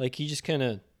 Correct. Like he just kind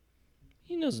of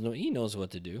he knows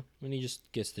what to do and he just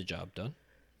gets the job done.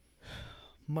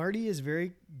 Marty is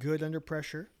very good under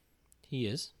pressure. He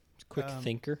is He's a quick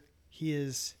thinker. He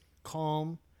is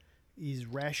calm. He's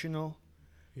rational.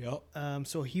 Yep.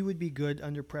 So he would be good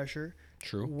under pressure.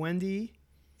 True. Wendy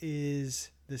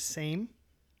is the same.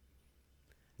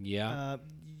 Yeah.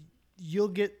 They'll a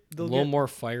get little more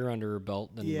fire under her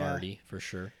belt than Yeah. Marty for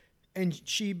sure. and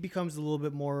she becomes a little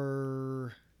bit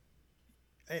more.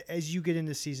 As you get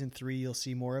into season 3, you'll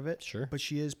see more of it. Sure. But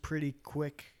she is pretty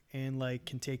quick and like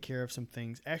can take care of some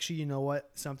things. Actually, you know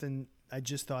what? Something I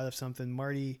just thought of something.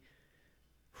 Marty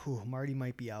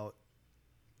might be out.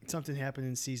 Something happened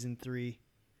in season 3,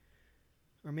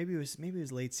 or maybe it was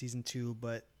late season 2.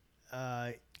 But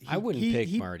I wouldn't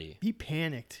pick Marty. He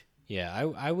panicked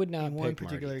Yeah, I would not in one pick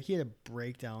particular. Marty. He had a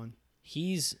breakdown.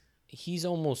 He's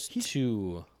almost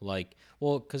too like,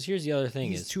 well, because here's the other thing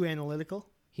He's is too analytical.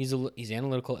 he's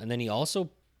analytical, and then he's also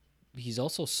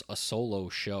a solo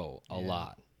show a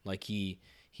lot. Like he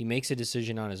makes a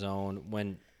decision on his own.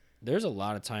 When there's a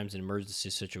lot of times in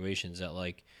emergency situations that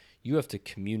like you have to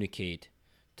communicate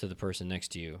to the person next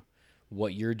to you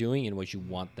what you're doing and what you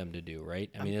want them to do, right?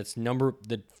 I mean, that's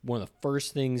one of the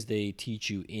first things they teach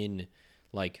you in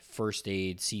like first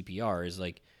aid CPR is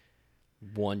like,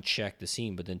 1, check the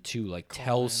scene, but then 2, like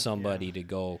tell somebody to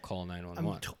go call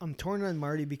 911. I'm torn on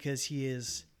Marty because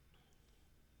he's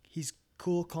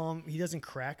cool, calm. He doesn't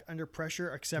crack under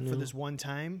pressure except for this one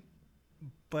time.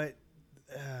 But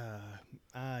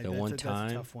that's a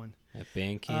tough one. At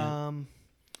band camp.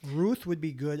 Ruth would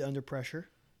be good under pressure.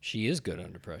 She is good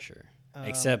under pressure,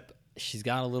 except she's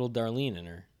got a little Darlene in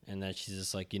her, and that she's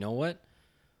just like, you know what?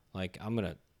 Like,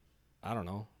 I don't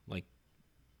know, like,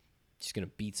 she's gonna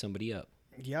beat somebody up,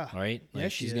 Yeah. right? Like, Yeah,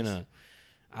 she she's is. gonna,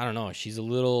 I don't know, she's a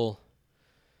little.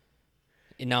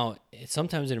 And now,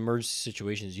 sometimes in emergency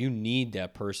situations, you need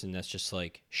that person that's just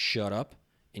like, shut up,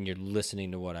 and you're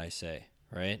listening to what I say,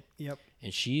 right? Yep.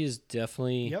 And she is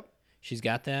definitely. Yep. She's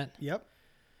got that. Yep.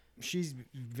 She's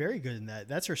very good in that.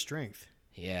 That's her strength.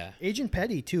 Yeah. Agent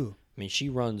Petty too. I mean, she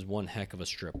runs one heck of a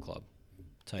strip club.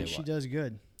 Tell you She what. does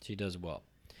good. She does well.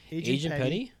 Agent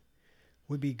Petty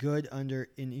would be good under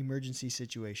an emergency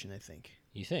situation, I think.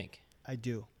 You think? I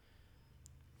do.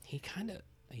 He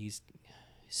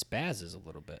spazzes a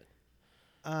little bit.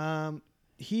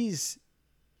 He's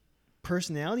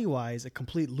personality-wise a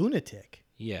complete lunatic.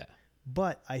 Yeah.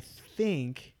 But I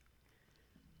think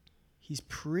he's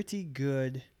pretty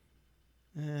good.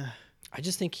 I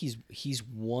just think he's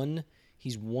one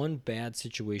bad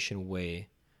situation away,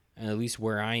 and at least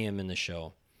where I am in the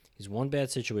show, he's one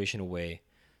bad situation away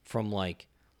from like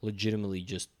legitimately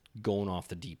just going off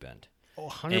the deep end. Oh,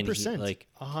 100%. Like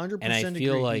 100% and I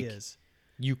feel agree like he is.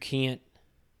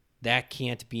 that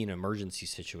can't be an emergency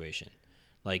situation.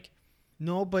 Like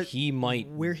No, but he might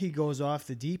where he goes off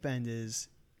the deep end is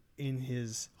in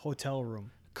his hotel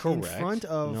room. correct In front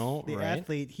of the right.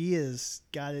 athlete, he has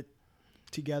got it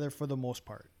together for the most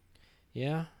part.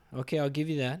 Yeah. Okay, I'll give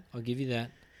you that.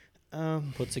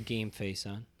 Puts a game face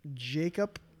on.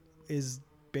 Jacob is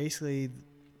basically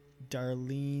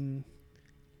Darlene,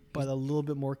 but a little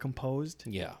bit more composed.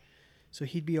 Yeah. So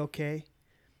he'd be okay.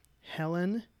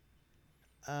 Helen,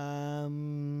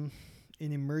 in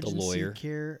emergency lawyer.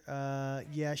 care,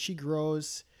 yeah, she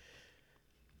grows.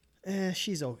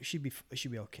 She'd be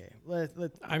okay.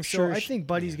 I'm so sure I think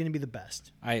Buddy's going to be the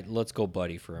best. Let's go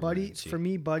Buddy for Buddy emergency. for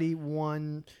me. Buddy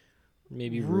 1.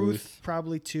 Maybe Ruth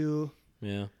probably 2.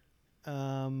 Yeah.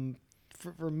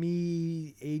 For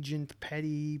me, Agent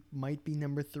Petty might be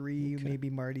number 3. Okay. Maybe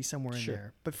Marty somewhere in Sure.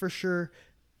 there. But for sure,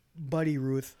 Buddy,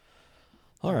 Ruth.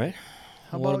 All right.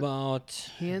 How what about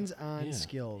hands-on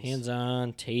skills?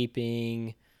 Hands-on,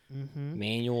 taping,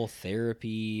 manual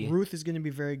therapy. Ruth is going to be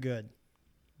very good.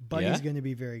 Buddy's Yeah? going to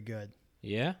be very good.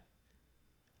 Yeah?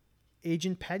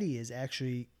 Agent Petty is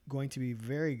actually going to be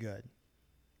very good.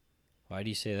 Why do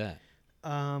you say that?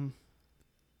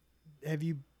 Have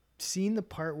you seen the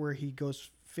part where he goes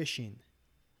fishing?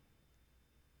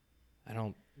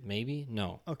 Maybe?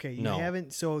 No. Okay, you No.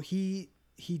 haven't. So he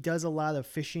does a lot of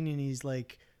fishing, and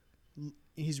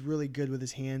he's really good with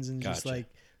his hands and just Gotcha. like,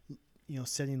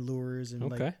 setting lures and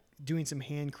like Okay. doing some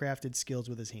handcrafted skills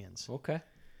with his hands. Okay.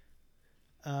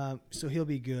 So he'll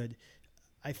be good.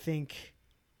 I think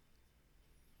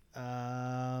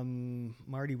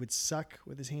Marty would suck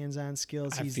with his hands-on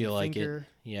skills. I He's feel the like thinker.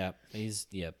 it.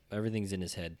 Yeah. Everything's in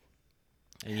his head.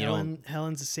 And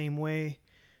Helen's the same way.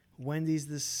 Wendy's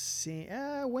the same.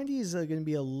 Wendy's going to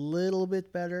be a little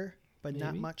bit better, but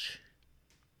not Maybe. much.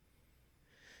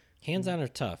 hands-on are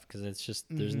tough because it's just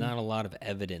there's not a lot of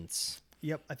evidence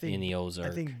Yep, I think in the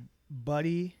Ozark. I think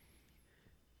Buddy,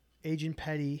 Agent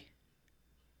Petty,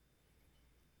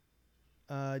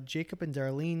 Jacob and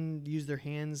Darlene use their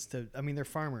hands to. I mean, they're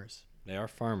farmers. They are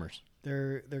farmers.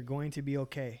 They're going to be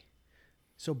okay.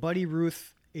 So Buddy,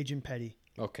 Ruth, Agent Petty.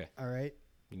 Okay. All right.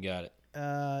 You got it.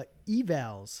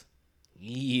 Evals.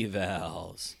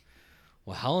 Evals.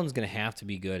 Well, Helen's going to have to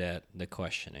be good at the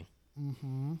questioning.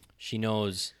 Mm-hmm. She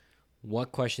knows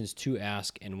what questions to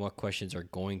ask and what questions are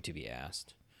going to be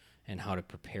asked and how to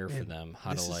prepare for them,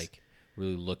 how to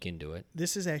really look into it.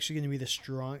 This is actually going to be this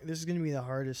is going to be the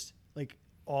hardest. Like,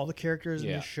 all the characters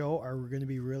in the show are going to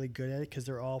be really good at it because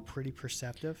they're all pretty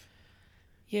perceptive.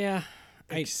 Yeah.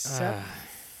 Except,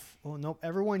 well, nope.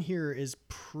 Everyone here is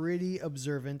pretty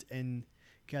observant and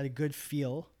got a good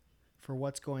feel for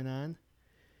what's going on.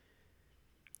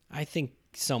 I think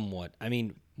somewhat. I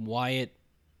mean, Wyatt.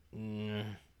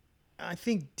 I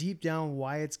think deep down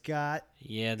Wyatt's got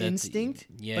instinct,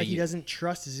 but he doesn't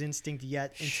trust his instinct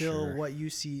yet until what you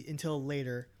see until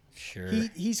later. Sure.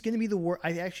 He's going to be the worst.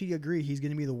 I actually agree. He's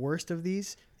going to be the worst of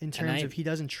these in terms of he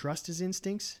doesn't trust his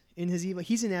instincts in his evil.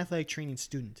 He's an athletic training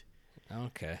student.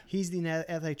 Okay. He's the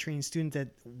athletic training student that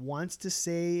wants to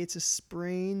say it's a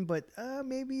sprain, but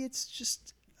maybe it's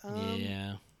just.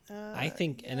 I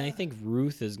think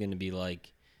Ruth is going to be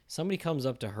like, somebody comes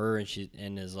up to her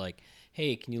and is like,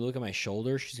 "Hey, can you look at my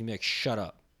shoulder?" She's going to be like, "Shut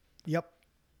up." Yep.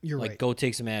 You're right. Like, go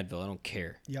take some Advil. I don't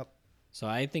care. Yep. So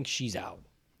I think she's out.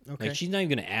 Okay. Like, she's not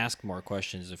even going to ask more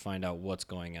questions to find out what's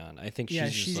going on. I think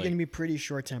she's going to be pretty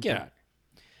short-tempered. Get out.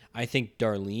 I think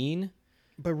Darlene.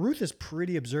 But Ruth is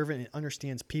pretty observant and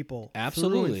understands people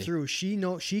Absolutely. through and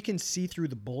through. She can see through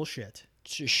the bullshit.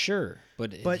 Sure,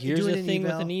 but here's doing the an thing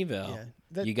eval, with an eval.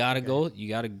 Yeah, you gotta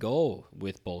go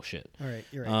with bullshit. All right,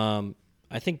 you're right.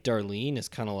 I think Darlene is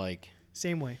kind of like,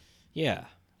 same way. yeah.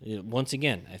 Once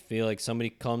again, I feel like somebody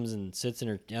comes and sits in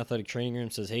her athletic training room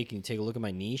and says, "Hey, can you take a look at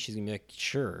my knee?" She's gonna be like,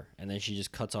 "Sure," and then she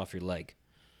just cuts off your leg.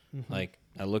 Like,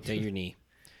 I looked at your knee.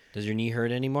 Does your knee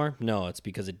hurt anymore? No, it's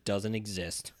because it doesn't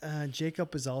exist.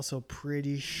 Jacob is also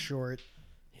pretty short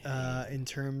in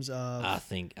terms of. I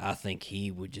think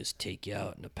he would just take you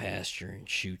out in the pasture and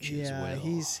shoot you as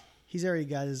well. He's already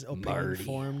got his opinion Marty.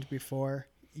 formed before.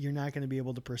 You're not going to be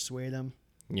able to persuade him.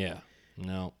 Yeah.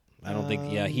 No, I don't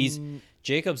think. Yeah,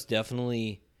 Jacob's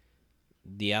definitely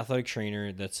the athletic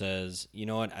trainer that says, you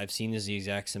know what, I've seen these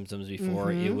exact symptoms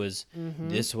before.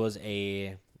 This was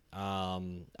a,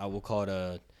 I will call it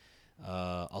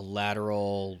a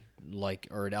lateral, like,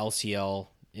 or an LCL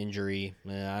injury.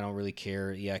 I don't really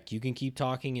care. Yeah, you can keep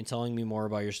talking and telling me more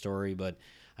about your story, but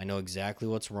I know exactly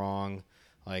what's wrong.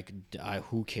 Like,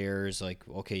 who cares? Like,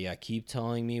 okay, yeah, keep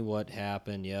telling me what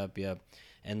happened. Yep.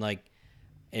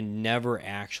 And never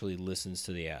actually listens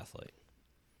to the athlete.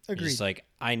 Agreed. Just like,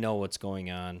 I know what's going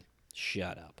on.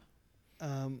 Shut up.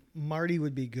 Marty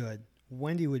would be good.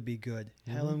 Wendy would be good.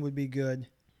 Helen would be good.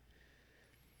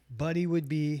 Buddy would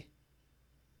be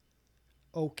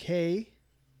okay.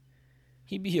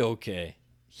 He'd be okay.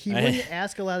 He wouldn't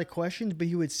ask a lot of questions, but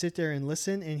he would sit there and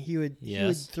listen, and he would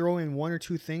throw in one or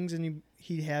two things, and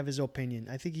he'd have his opinion.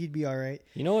 I think he'd be all right.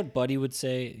 You know what Buddy would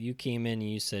say? You came in and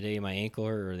you said, hey, my ankle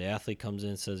hurt, or the athlete comes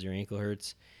in and says your ankle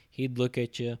hurts. He'd look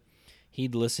at you.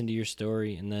 He'd listen to your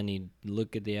story, and then he'd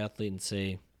look at the athlete and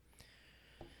say,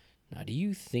 now, do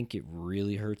you think it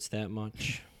really hurts that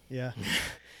much? Yeah.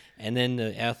 And then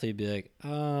the athlete would be like,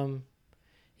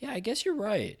 yeah, I guess you're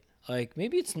right. Like,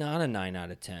 maybe it's not a 9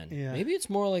 out of 10. Yeah. Maybe it's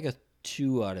more like a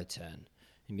 2 out of 10.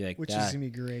 And be like, which is going to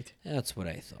be great. That's what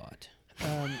I thought.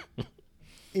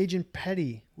 Agent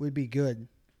Petty would be good.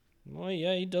 Well,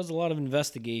 yeah, he does a lot of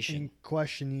investigation. And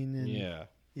questioning. And Yeah.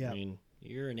 I mean,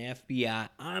 you're an FBI.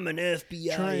 I'm an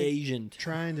FBI agent.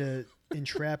 Trying to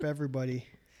entrap everybody.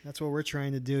 That's what we're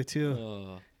trying to do,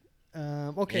 too.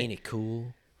 Okay. Ain't it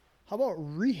cool? How about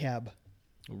rehab?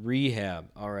 Rehab.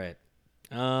 All right.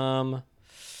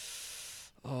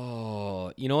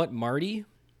 Oh, you know what, Marty's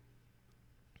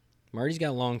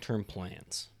got long-term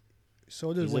plans.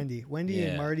 So does Wendy. Wendy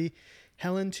and Marty.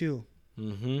 Helen too.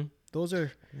 Mm-hmm. Those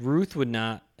are Ruth would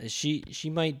not. She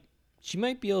might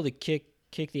be able to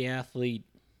kick the athlete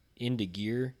into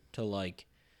gear to like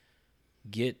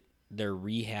get their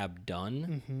rehab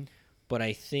done. Mm-hmm. But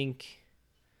I think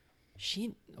she's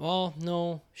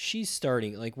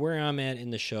starting, like where I'm at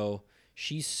in the show,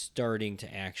 she's starting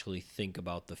to actually think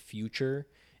about the future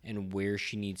and where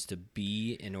she needs to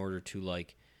be in order to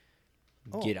like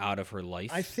get out of her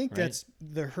life. I think right? that's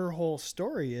her whole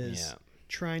story is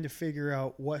trying to figure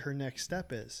out what her next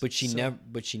step is. But she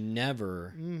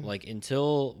never like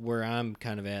until where I'm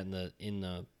kind of at in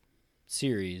the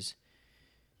series,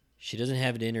 she doesn't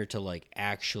have it in her to like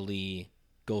actually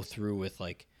go through with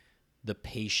like the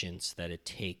patience that it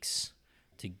takes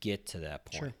to get to that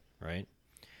point, right?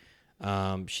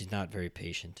 She's not very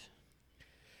patient.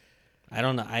 I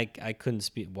don't know. I couldn't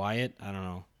speak. Wyatt, I don't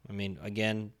know. I mean,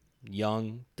 again,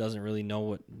 young, doesn't really know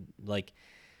what, like,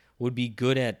 would be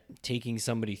good at taking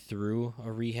somebody through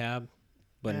a rehab,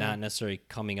 but not necessarily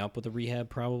coming up with a rehab,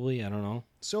 probably. I don't know.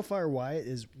 So far, Wyatt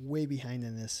is way behind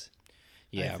in this.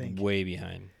 Yeah, way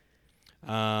behind.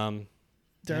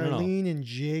 Darlene and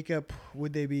Jacob,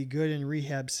 would they be good in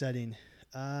rehab setting?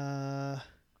 They're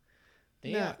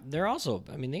also,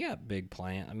 I mean, they got big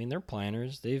plan. I mean, they're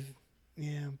planners. They've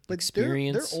but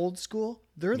experience. They're old school.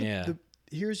 They're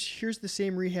here's the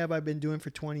same rehab I've been doing for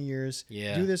 20 years.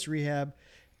 Yeah. Do this rehab,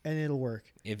 and it'll work.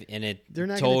 They're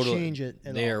not going to change it at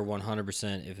all. They are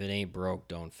 100%. If it ain't broke,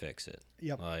 don't fix it.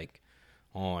 Yep. Like,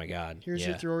 oh my God. Here's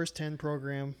your Throwers 10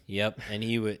 program. Yep. And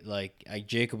he would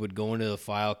Jacob would go into the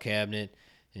file cabinet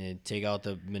and take out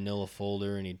the manila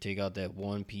folder, and he'd take out that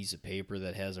one piece of paper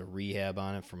that has a rehab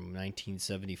on it from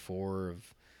 1974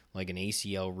 of like an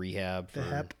ACL rehab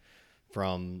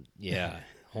from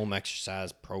home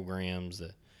exercise programs.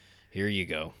 Here you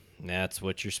go. And that's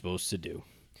what you're supposed to do.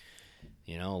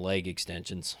 You know, leg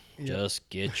extensions. Yep. Just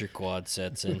get your quad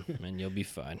sets in, and you'll be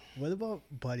fine. What about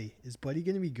Buddy? Is Buddy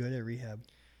going to be good at rehab?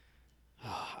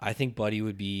 I think Buddy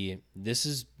would be. This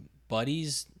is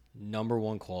Buddy's number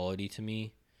one quality to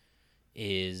me.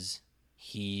 Is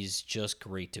he's just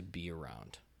great to be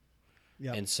around.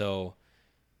 Yeah. And so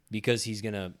because he's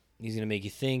gonna make you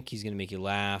think, he's gonna make you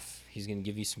laugh, he's gonna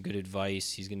give you some good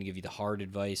advice, he's gonna give you the hard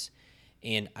advice.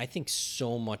 And I think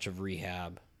so much of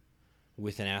rehab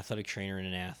with an athletic trainer and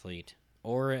an athlete,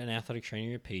 or an athletic trainer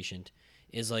and a patient,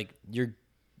 is like you're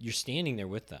standing there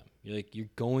with them. You're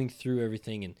going through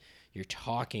everything, and you're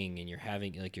talking, and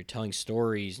you're telling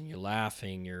stories, and you're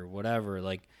laughing, or whatever.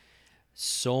 Like,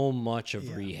 so much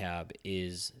of rehab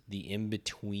is the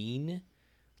in-between,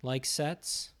 like,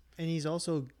 sets. And he's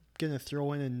also going to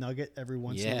throw in a nugget every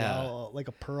once in a while, like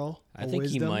a pearl. I think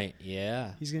wisdom. He might,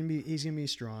 He's going to be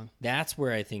strong. That's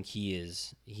where I think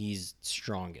he's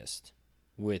strongest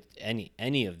with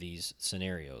any of these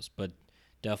scenarios, but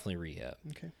definitely rehab.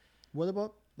 Okay. What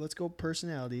about, let's go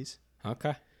personalities.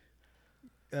 Okay.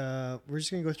 We're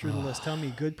just going to go through the list. Tell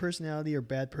me good personality or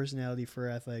bad personality for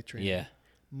athletic training. Yeah.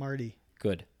 Marty.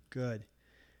 Good. Good.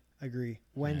 Agree.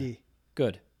 Wendy.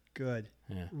 Good. Good.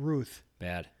 Yeah. Ruth.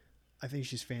 Bad. I think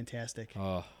she's fantastic.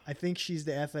 Oh. I think she's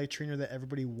the athletic trainer that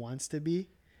everybody wants to be.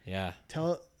 Yeah.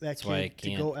 Tell that That's why I kid to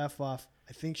can't. go F off.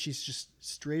 I think she's just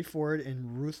straightforward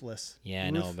and ruthless. Yeah, I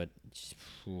know, but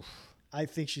oof. I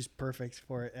think she's perfect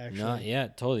for it, actually. No, yeah,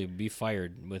 totally. Be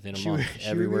fired within a She month. would- she would be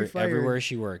Everywhere, fired. everywhere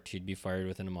she worked, she'd be fired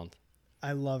within a month.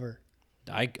 I love her.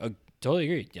 I totally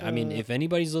agree. I mean, if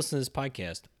anybody's listening to this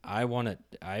podcast,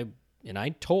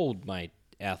 I told my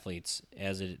athletes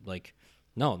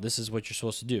no, this is what you're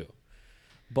supposed to do,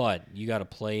 but you got to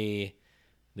play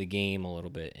the game a little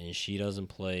bit, and she doesn't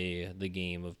play the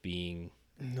game of being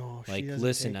No, she like, doesn't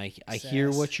listen, take I hear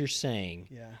sass. what you're saying,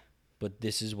 Yeah. but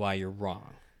this is why you're wrong.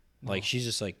 Like, she's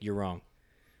just like, you're wrong,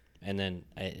 and then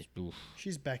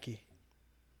She's Becky.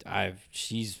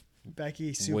 she's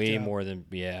Becky souped way up. more than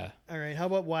All right. How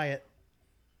about Wyatt?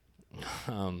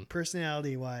 um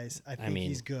Personality wise, I think mean,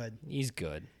 he's good. he's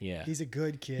good. Yeah. He's a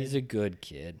good kid. He's a good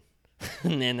kid.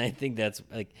 And I think that's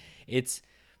like, it's,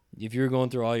 if you're going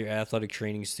through all your athletic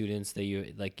training students that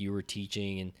you were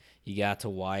teaching and you got to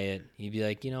Wyatt, you'd be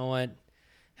like, you know what?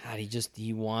 God,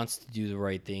 he wants to do the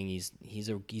right thing. He's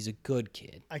a good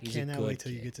kid. I He's a cannot good wait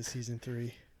till you kid. get to season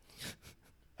 3.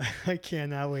 I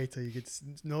cannot wait till you get to,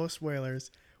 no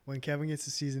spoilers. When Kevin gets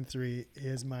to season 3,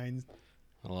 his mind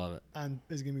I love it.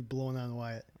 is gonna be blown on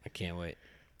Wyatt. I can't wait.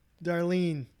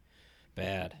 Darlene,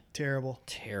 Bad. terrible.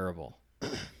 Terrible.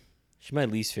 She's my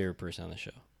least favorite person on the show.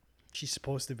 She's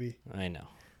supposed to be. I know.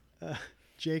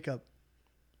 Jacob,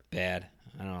 Bad.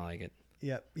 I don't like it.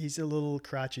 yep, he's a little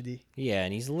crotchety. Yeah,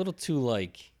 and he's a little too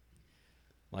like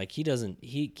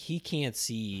he can't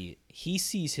see, he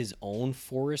sees his own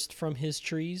forest from his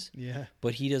trees, Yeah,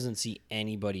 but he doesn't see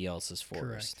anybody else's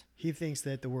forest. correct. He thinks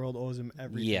that the world owes him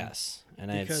everything. Yes.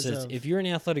 And I've Because said, of- if you're an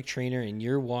athletic trainer and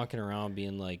you're walking around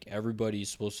being like, everybody's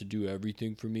supposed to do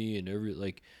everything for me and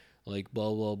like blah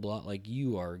blah blah, like,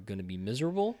 you are gonna be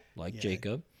miserable, like Yeah.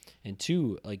 Jacob. And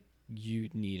 2, like, you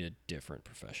need a different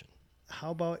profession.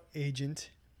 How about Agent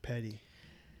Petty?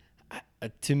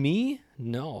 To me,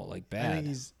 no, like, I bad. think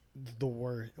he's the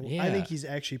worst. I Yeah. think he's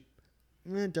actually.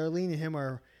 Darlene and him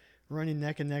are running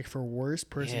neck and neck for worst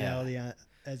personality as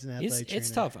an athletic trainer. It's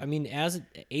tough. I mean, as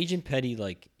Agent Petty,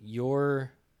 like,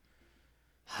 your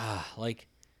like,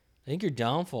 I think your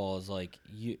downfall is like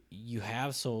you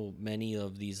have so many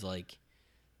of these like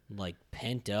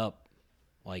pent up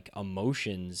like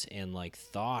emotions and like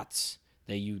thoughts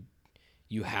that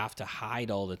you have to hide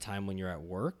all the time when you're at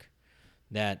work,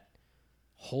 that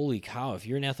holy cow, if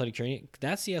you're an athletic trainer,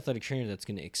 that's the athletic trainer that's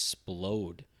going to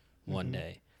explode one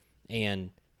day,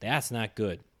 and that's not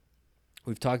good.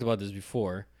 We've talked about this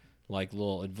before, like,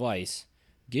 little advice: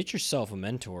 get yourself a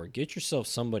mentor, get yourself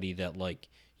somebody that like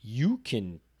you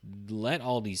can let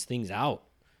all these things out.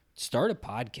 Start a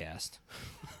podcast.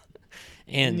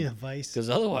 And Any advice? because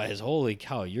otherwise, holy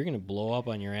cow, you're going to blow up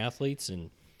on your athletes, and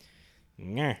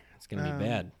it's going to be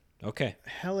bad. Okay.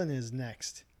 Helen is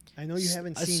next. I know you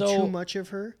haven't seen so- too much of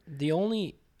her. The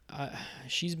only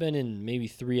she's been in maybe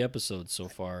 3 episodes so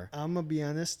far. I'm gonna be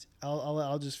honest.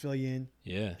 I'll just fill you in.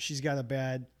 Yeah. She's got a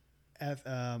bad.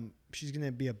 She's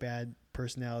gonna be a bad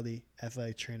personality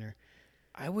athletic trainer.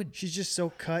 I would. She's just so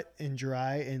cut and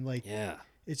dry and like Yeah.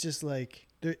 it's just like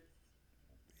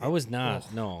I was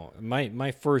not. No.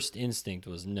 My first instinct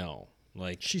was no.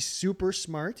 Like, she's super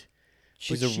smart.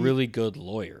 she's but a she- really good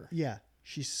lawyer. Yeah,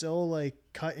 she's so like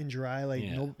cut and dry. Like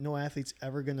Yeah. no athlete's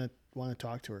ever gonna want to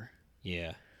talk to her.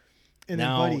 Yeah. And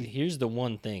Now, then Buddy. here's the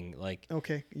one thing. Like,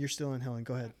 Okay, you're still on Helen.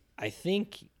 Go ahead. I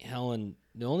think Helen,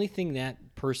 the only thing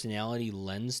that personality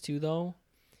lends to, though,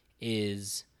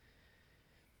 is,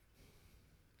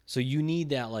 so you need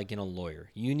that, like, in a lawyer.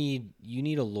 You need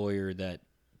a lawyer that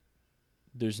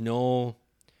there's no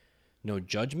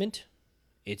judgment.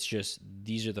 It's just,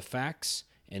 these are the facts,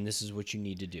 and this is what you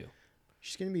need to do.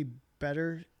 She's gonna be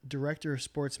better director of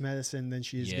sports medicine than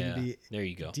she is gonna be there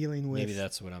you go. dealing with. Maybe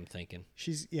that's what I'm thinking.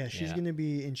 She's Yeah. gonna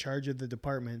be in charge of the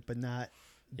department, but not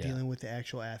Yeah. dealing with the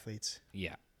actual athletes.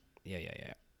 Yeah.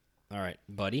 All right,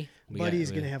 Buddy.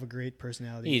 Buddy's gonna have a great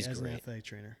personality He's as great. an athletic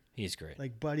trainer. He's great.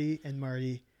 Like Buddy and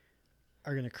Marty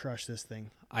are gonna crush this thing,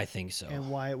 I think so. and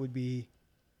Wyatt would be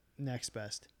next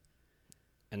best.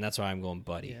 And that's why I'm going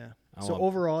Buddy. Yeah. I So want-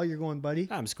 overall, you're going Buddy.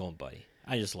 I'm just going Buddy.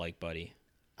 I just like Buddy.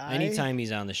 I- Anytime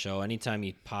he's on the show, anytime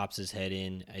he pops his head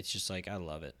in, it's just like, I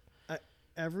love it.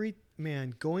 every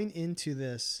man going into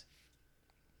this,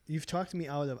 you've talked me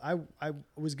out of. I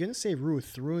was gonna say Ruth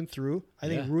through and through. I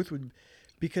think Yeah. Ruth would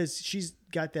because she's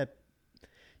got the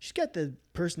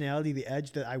personality, the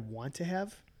edge that I want to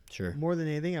have. Sure. More than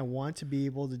anything, I want to be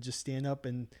able to just stand up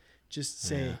and just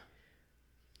say,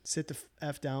 sit the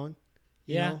F down.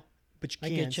 You know? But you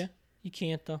can't. I get you. You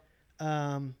can't, though.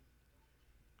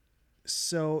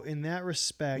 So in that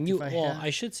respect, I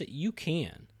should say you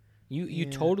can. You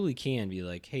totally can be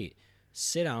like, hey,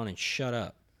 sit down and shut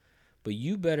up. But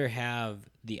you better have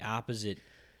the opposite.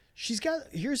 She's got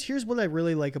here's what I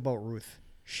really like about Ruth.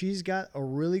 She's got a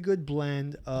really good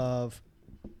blend of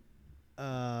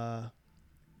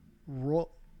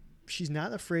she's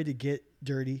not afraid to get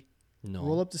dirty. No.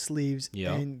 Roll up the sleeves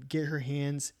and get her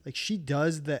hands, like she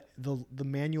does the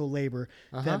manual labor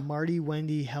that Marty,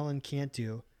 Wendy, Helen can't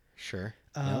do. Sure.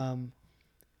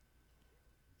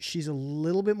 She's a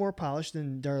little bit more polished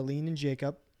than Darlene and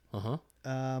Jacob.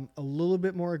 A little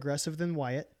bit more aggressive than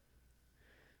Wyatt.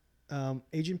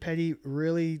 Agent Petty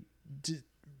really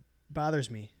bothers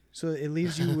me. So it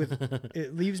leaves you with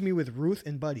it leaves me with Ruth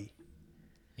and Buddy.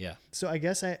 Yeah. So I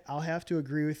guess I'll have to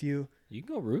agree with you. You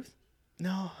can go Ruth.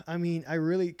 No, I mean I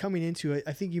really coming into it.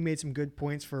 I think you made some good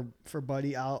points for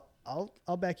Buddy. I'll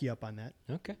back you up on that.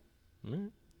 Okay. All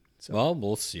right. So, well,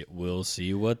 we'll see. We'll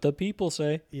see what the people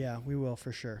say. Yeah, we will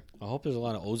for sure. I hope there's a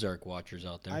lot of Ozark watchers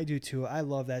out there. I do too. I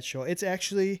love that show. It's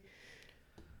actually,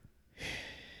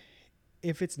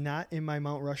 if it's not in my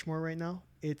Mount Rushmore right now,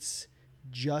 it's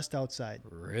just outside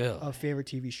of favorite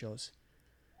TV shows.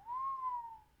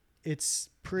 It's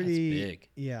pretty That's big.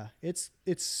 Yeah, it's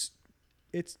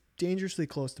dangerously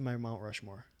close to my Mount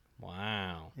Rushmore.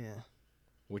 Wow. Yeah.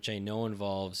 Which I know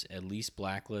involves at least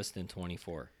Blacklist and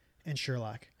 24. And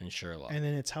Sherlock. And Sherlock. And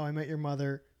then it's How I Met Your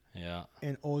Mother. Yeah.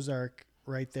 And Ozark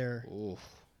right there. Oof.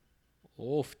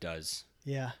 Oof does.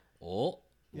 Yeah. Oh.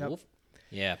 Yep. Oof.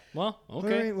 Yeah. Well,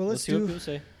 okay. All right, well, let's see what people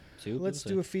say. Let's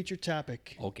do a feature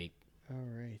topic. Okay. All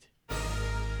right.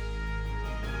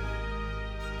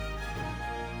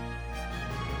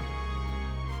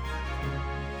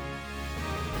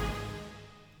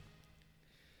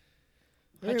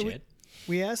 Hi, Chad.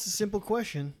 We asked a simple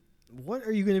question. What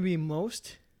are you going to be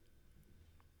most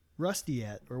rusty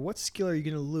at? Or what skill are you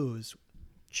going to lose?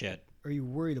 Chad. Are you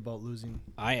worried about losing?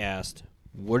 I asked,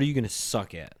 what are you going to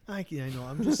suck at? I know.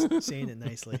 I'm just saying it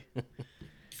nicely.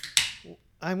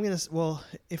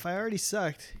 If I already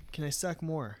sucked, can I suck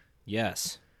more?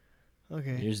 Yes.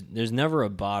 Okay. There's never a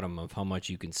bottom of how much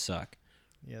you can suck.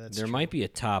 Yeah, that's There true. might be a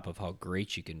top of how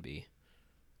great you can be.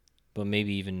 But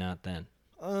maybe even not then.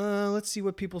 Let's see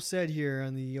what people said here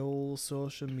on the old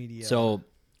social media. So,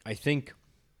 I think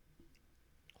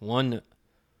one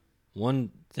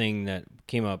thing that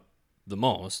came up the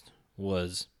most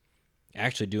was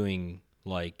actually doing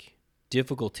like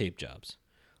difficult tape jobs,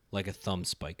 like a thumb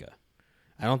spica.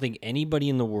 I don't think anybody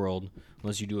in the world,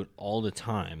 unless you do it all the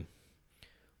time,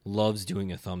 loves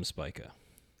doing a thumb spica.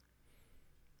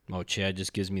 Oh, Chad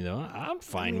just gives me I'm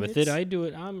fine with it. I do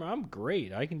it. I'm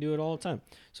great. I can do it all the time.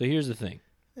 So here's the thing.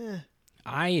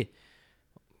 I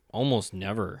almost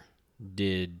never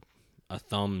did a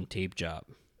thumb tape job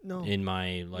in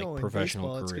my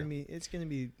professional baseball, career. It's gonna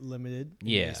be limited. In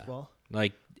baseball.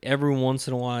 Like every once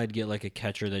in a while, I'd get like a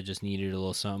catcher that just needed a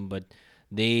little something, but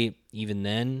they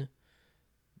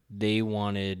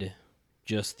wanted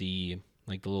just the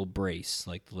little brace,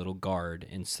 like the little guard,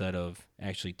 instead of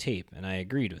actually tape, and I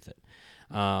agreed with it.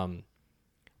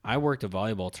 I worked a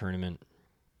volleyball tournament.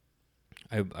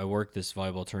 I worked this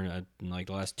volleyball tournament in like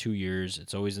the last 2 years.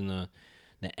 It's always in the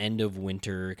end of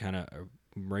winter, kind of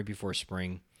right before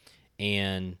spring,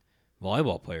 and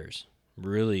volleyball players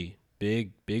really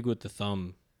big with the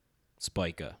thumb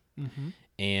spica. Mm-hmm.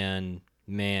 And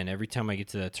man, every time I get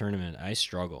to that tournament, I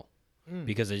struggle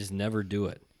because I just never do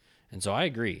it. And so I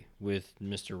agree with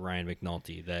Mr. Ryan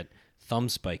McNulty that thumb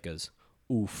spicas,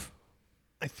 oof.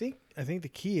 I think the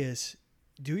key is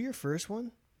do your first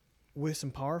one with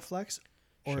some power flex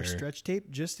or stretch tape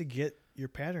just to get your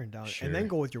pattern down, and then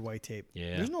go with your white tape.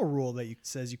 Yeah. There's no rule that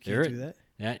says you can't do that.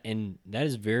 That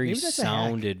is very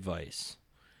sound advice.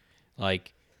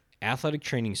 Like athletic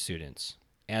training students,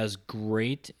 as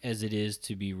great as it is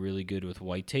to be really good with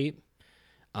white tape,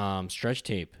 stretch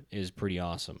tape is pretty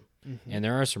awesome. Mm-hmm. And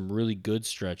there are some really good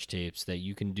stretch tapes that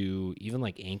you can do even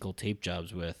like ankle tape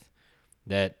jobs with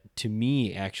that to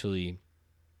me actually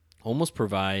almost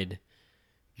provide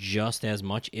just as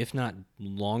much, if not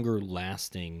longer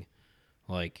lasting,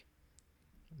 like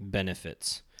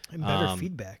benefits. And better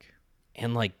feedback.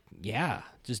 And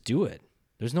just do it.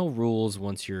 There's no rules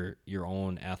once you're your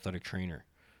own athletic trainer.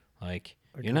 Like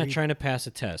you're not trying to pass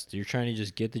a test. You're trying to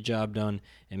just get the job done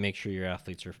and make sure your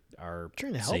athletes are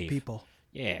trying to safe. help people.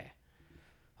 Yeah.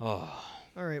 Oh.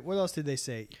 All right. What else did they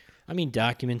say? I mean,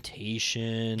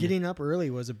 documentation. Getting up early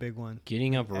was a big one.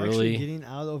 Getting up Actually, early. getting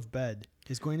out of bed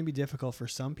is going to be difficult for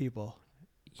some people.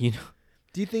 You know.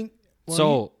 Do you think? Well,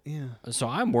 So yeah. so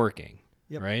I'm working,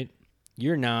 Yep. right?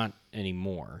 You're not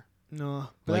anymore. No,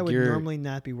 but I Like would you're- normally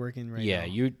not be working right Yeah, now.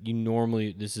 you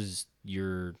normally, this is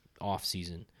your off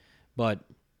season. But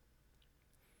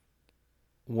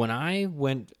when I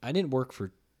didn't work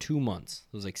for 2 months.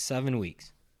 It was like 7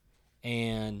 weeks.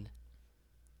 And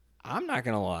I'm not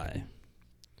going to lie.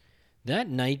 That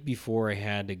night before I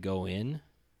had to go in,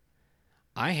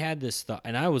 I had this thought,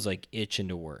 and I was like itching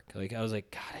to work. Like I was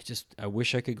like, God, I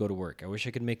wish I could go to work. I wish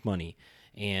I could make money.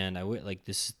 And I would like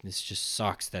this just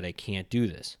sucks that I can't do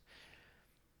this.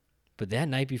 But that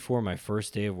night before my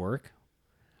first day of work,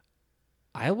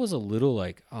 I was a little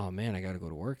like, oh man, I got to go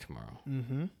to work tomorrow.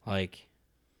 Mm-hmm. Like,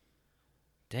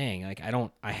 dang, like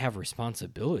I have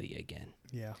responsibility again.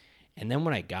 Yeah. And then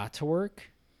when I got to work,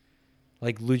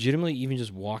 like legitimately even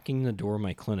just walking the door of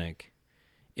my clinic,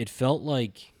 it felt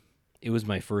like it was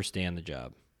my first day on the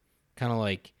job. Kind of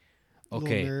like, Little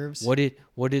okay, nerves. what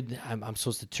did I'm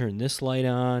supposed to turn this light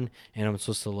on, and I'm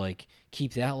supposed to like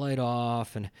keep that light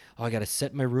off, and I got to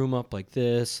set my room up like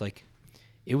this. Like,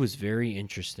 it was very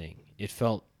interesting. It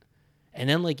felt, and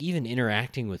then like even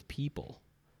interacting with people.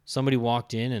 Somebody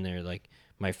walked in, and they're like,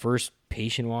 my first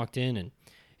patient walked in, and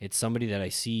it's somebody that I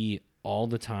see all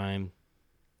the time,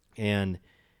 and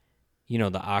you know,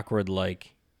 the awkward,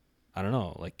 like, I don't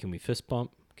know, like, can we fist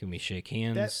bump? Can we shake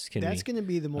hands? That's we, going to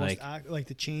be the most like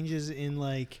the changes in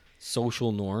like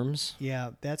social norms? yeah,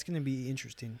 that's going to be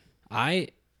interesting.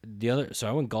 So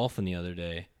I went golfing the other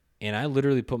day, and I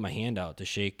literally put my hand out to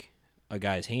shake a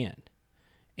guy's hand,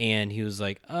 and he was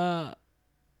like, and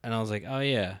I was like, oh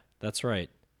yeah, that's right.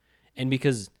 And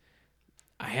because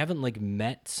I haven't like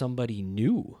met somebody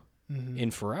new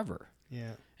in forever.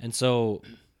 Yeah. And so,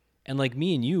 and like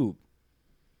me and you,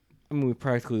 I mean, we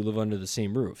practically live under the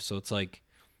same roof. So it's like,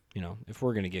 you know, if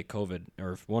we're going to get COVID,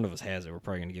 or if one of us has it, we're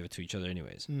probably going to give it to each other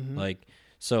anyways. Like,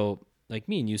 so like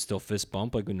me and you still fist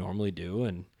bump like we normally do.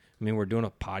 And I mean, we're doing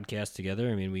a podcast together.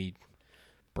 I mean, we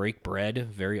break bread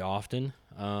very often.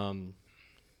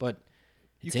 But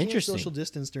it's you interesting. Can't social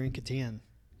distance during Catan,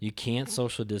 You can't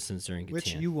social distance during Catan.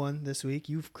 which you won this week.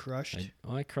 You've crushed.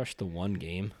 I crushed the one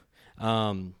game.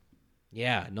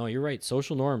 Yeah, no, you're right.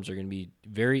 Social norms are going to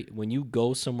be when you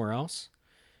go somewhere else,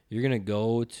 you're going to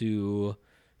go to,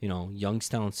 you know,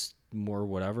 Youngstown or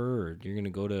whatever, or you're going to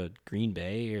go to Green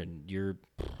Bay, and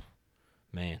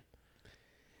man,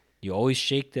 you always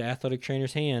shake the athletic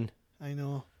trainer's hand. I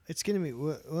know. It's going to be,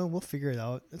 well, we'll figure it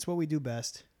out. That's what we do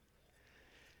best.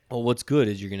 Well, what's good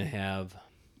is you're going to have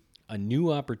a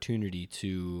new opportunity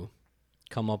to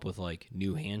come up with like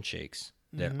new handshakes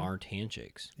that aren't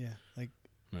handshakes. Yeah. Like,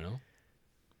 You know?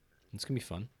 It's going to be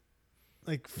fun.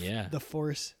 like Yeah. the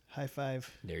force high five.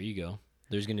 There you go.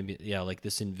 There's going to be, yeah, like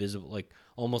this invisible, like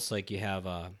almost like you have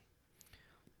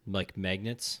like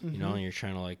magnets, you know, and you're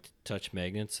trying to like touch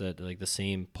magnets at like the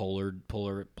same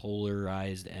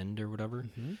polarized end or whatever.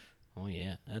 Oh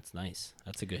yeah, that's nice.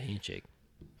 That's a good handshake.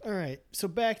 All right. So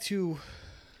back to,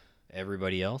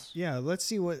 Everybody else? yeah, let's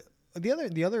see what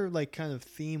the other like kind of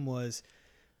theme was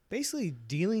basically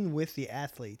dealing with the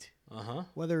athlete. Uh-huh.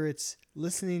 Whether it's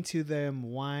listening to them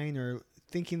whine or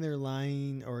thinking they're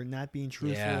lying or not being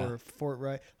truthful Yeah. or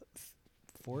forthright.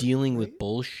 Dealing with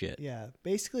bullshit. Yeah,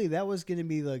 basically that was going to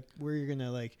be like where you're going to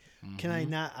like, can I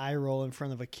not eye roll in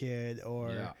front of a kid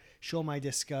or Yeah. show my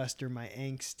disgust or my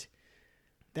angst?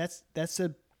 That's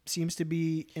seems to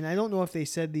be, and I don't know if they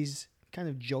said these kind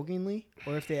of jokingly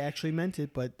or if they actually meant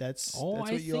it, but that's I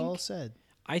what you all think- said.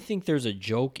 I think there's a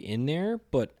joke in there,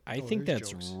 but I think there's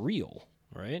that's jokes. real,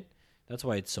 right? That's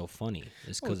why it's so funny,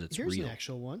 is because it's here's real. an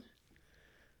actual one.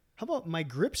 How about my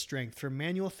grip strength for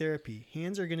manual therapy?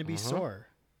 Hands are going to be sore.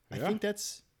 I Yeah. think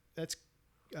that's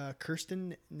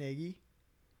Kirsten Nagy.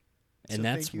 And So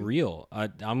that's thank you. real.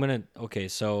 Okay,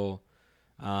 so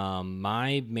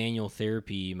my manual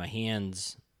therapy, my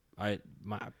hands,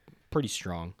 pretty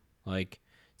strong. Like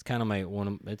it's kind of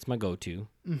it's my go-to.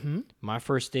 My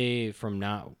first day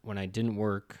when I didn't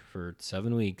work for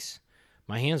 7 weeks,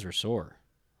 my hands were sore.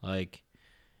 Like,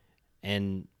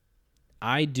 and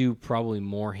I do probably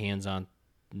more hands-on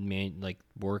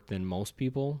work than most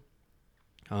people.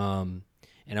 And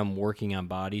I'm working on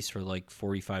bodies for like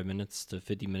 45 minutes to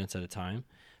 50 minutes at a time.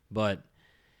 But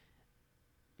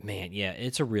man, yeah,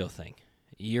 it's a real thing.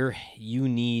 You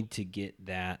need to get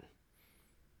that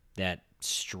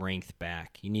strength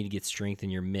back. You need to get strength in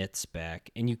your mitts back.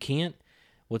 And you can't,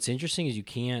 what's interesting is you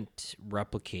can't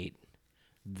replicate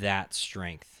that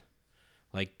strength.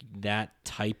 Like that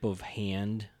type of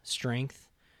hand strength.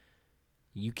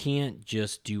 you can't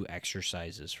just do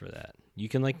exercises for that. You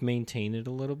can like maintain it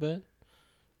a little bit,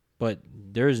 but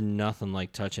there's nothing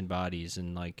like touching bodies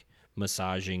and like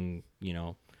massaging,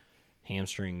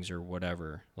 hamstrings or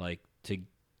whatever, like to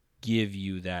give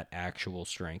you that actual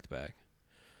strength back.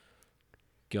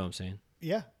 Get what I'm saying?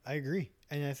 Yeah, I agree.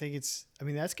 And I think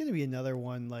that's going to be another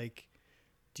one. Like,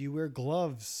 do you wear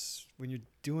gloves when you're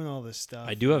doing all this stuff?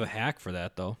 I do have a hack for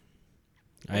that, though.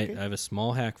 Okay. I have a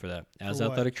small hack for that. As For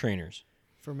what? athletic trainers,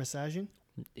 For massaging?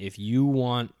 if you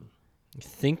want,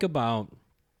 think about,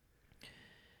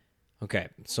 okay,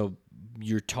 so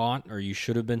you're taught, or you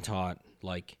should have been taught,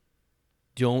 like,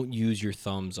 don't use your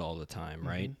thumbs all the time,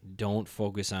 right? Don't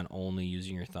focus on only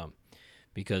using your thumb,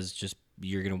 because just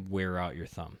you're going to wear out your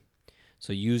thumb.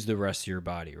 So use the rest of your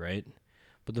body, right?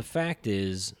 But the fact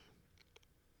is,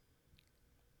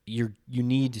 you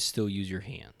need to still use your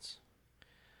hands.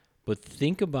 But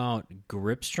think about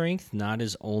grip strength not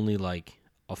as only like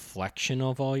a flexion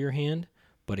of all your hand,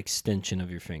 but extension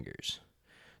of your fingers.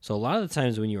 So a lot of the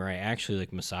times when you are actually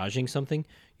like massaging something,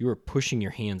 you are pushing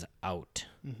your hands out,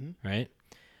 right?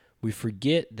 We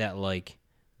forget that like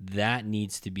that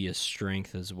needs to be a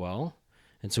strength as well.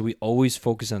 And so we always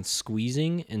focus on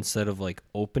squeezing instead of like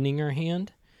opening our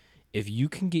hand. If you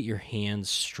can get your hands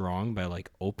strong by like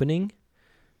opening,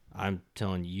 I'm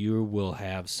telling you, you will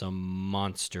have some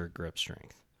monster grip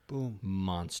strength. Boom.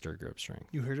 Monster grip strength.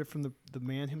 You heard it from the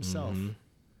man himself.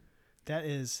 That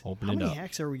is. Open how it many up.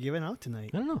 hacks are we giving out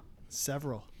tonight? I don't know.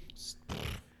 Several.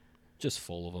 Just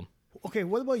full of them. Okay,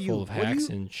 what about you? Full of hacks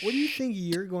and what do you think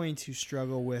you're going to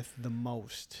struggle with the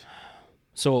most?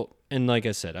 So, and like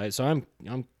I said,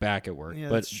 I'm back at work. Yeah,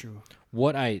 but that's true.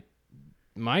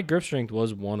 My grip strength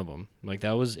was one of them. Like,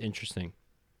 that was interesting.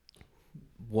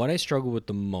 What I struggled with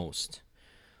the most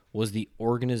was the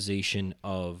organization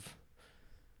of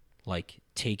like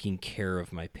taking care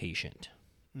of my patient.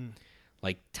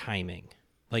 Like timing.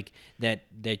 Like that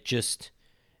just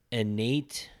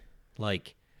innate,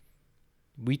 like,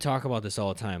 we talk about this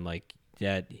all the time, like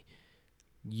that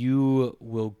you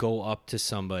will go up to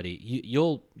somebody,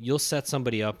 you'll set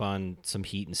somebody up on some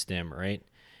heat and stim, right?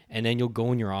 And then you'll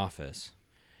go in your office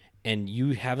and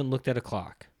you haven't looked at a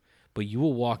clock, but you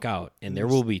will walk out and there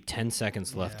will be 10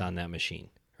 seconds left on that machine,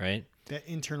 right? That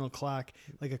internal clock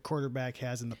like a quarterback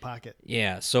has in the pocket.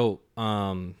 Yeah. So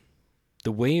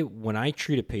the way when I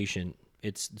treat a patient,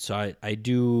 I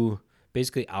do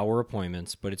basically hour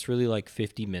appointments, but it's really like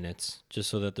 50 minutes just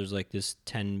so that there's like this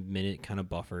 10-minute kind of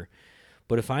buffer.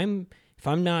 But if I'm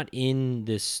not in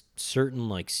this certain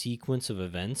like sequence of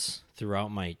events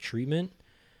throughout my treatment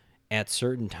at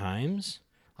certain times,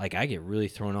 like I get really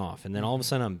thrown off. And then all of a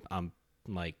sudden I'm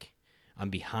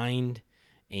behind,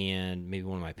 and maybe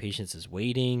one of my patients is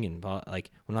waiting, and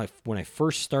like when I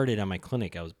first started on my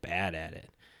clinic, I was bad at it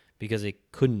because I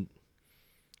didn't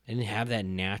have that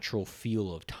natural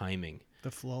feel of timing.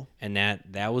 The flow. And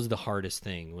that was the hardest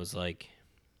thing, was like,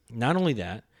 not only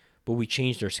that, but we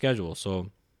changed our schedule.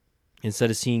 So instead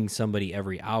of seeing somebody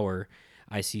every hour,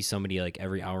 I see somebody like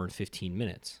every hour and 15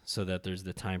 minutes, so that there's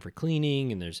the time for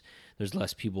cleaning and there's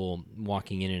less people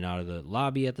walking in and out of the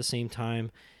lobby at the same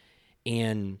time.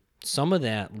 And some of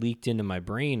that leaked into my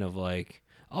brain of like,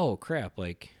 oh crap,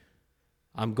 like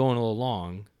I'm going a little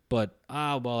long, but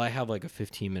I have like a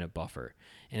 15-minute buffer.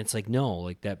 And it's like, no,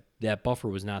 like that buffer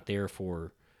was not there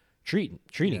for treating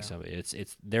somebody.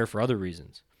 It's there for other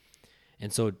reasons.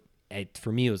 And so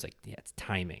for me, it was like, yeah, it's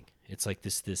timing. It's like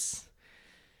this,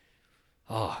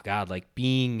 oh God, like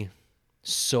being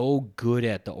so good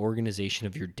at the organization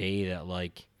of your day that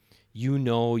like,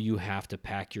 you have to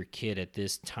pack your kid at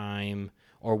this time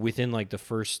or within like the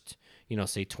first,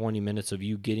 say 20 minutes of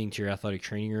you getting to your athletic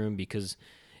training room, because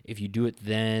if you do it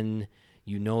then,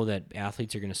 that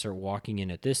athletes are going to start walking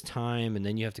in at this time, and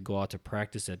then you have to go out to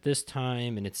practice at this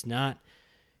time. And it's not,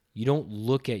 you don't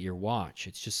look at your watch.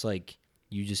 It's just like,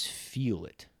 you just feel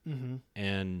it.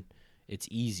 And it's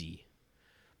easy.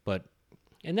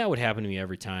 And that would happen to me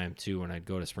every time too, when I'd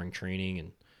go to spring training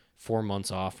and 4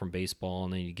 months off from baseball,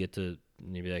 and then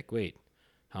you'd be like, wait,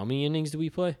 how many innings do we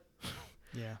play?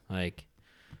 Yeah. Like,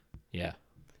 yeah.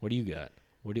 What do you got?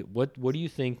 What do you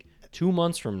think 2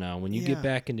 months from now when you get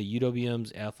back into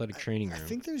UWM's athletic training room? I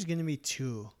think there's going to be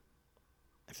two.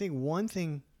 I think one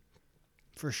thing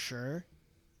for sure,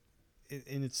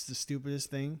 and it's the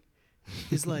stupidest thing,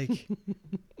 is like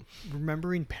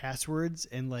remembering passwords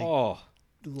and like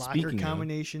locker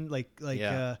combination,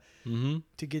 to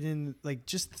get in, like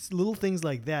just little things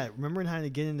like that. Remembering how to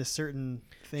get into certain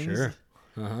things.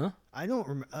 Sure. I don't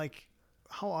remember like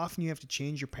how often you have to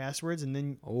change your passwords, and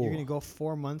then you're gonna go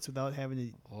 4 months without having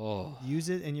to use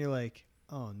it, and you're like,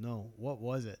 Oh no, what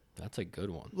was it? That's a good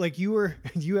one. Like you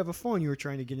have a phone you were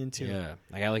trying to get into. Yeah,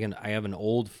 I got I have an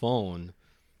old phone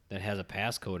that has a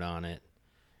passcode on it,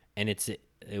 and it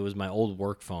was my old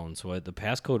work phone, so the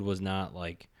passcode was not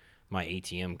like my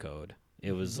ATM code.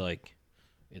 It was like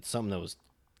it's something that was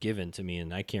given to me,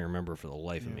 and I can't remember for the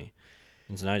life of me.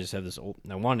 And so now I just have this old.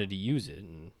 I wanted to use it,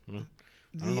 and I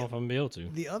don't know if I'm gonna be able to.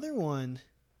 The other one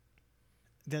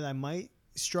that I might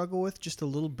struggle with just a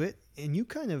little bit, and you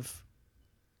kind of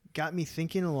got me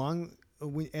thinking along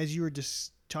as you were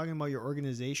just talking about your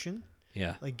organization.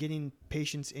 Yeah. Like getting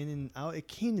patients in and out. It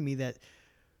came to me that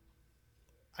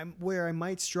where I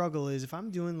might struggle is if I'm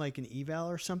doing like an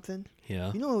eval or something.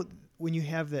 Yeah. You know, when you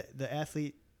have the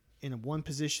athlete in one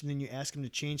position, then you ask them to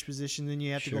change position, then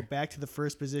you have to go back to the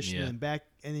first position and back,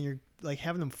 and then you're like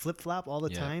having them flip flop all the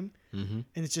time, and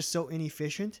it's just so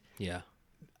inefficient. Yeah.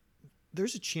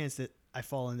 There's a chance that I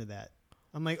fall into that.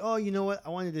 I'm like, oh, you know what? I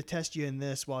wanted to test you in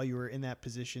this while you were in that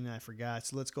position, and I forgot.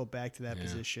 So let's go back to that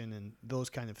position and those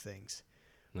kind of things.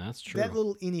 That's true. That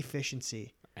little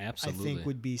inefficiency, Absolutely, I think,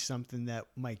 would be something that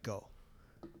might go.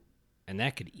 And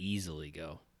that could easily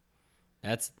go.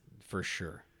 That's for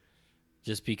sure.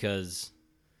 Just because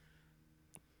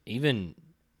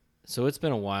so it's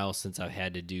been a while since I've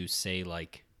had to do, say,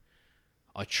 like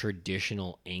a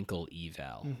traditional ankle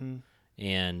eval.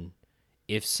 And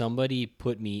if somebody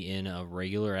put me in a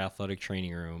regular athletic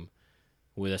training room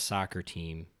with a soccer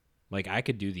team, like I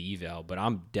could do the eval, but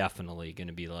I'm definitely going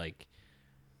to be like,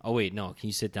 oh, wait, no, can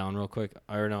you sit down real quick?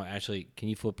 Or no, actually, can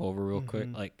you flip over real quick?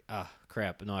 Like,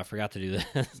 crap, no, I forgot to do this.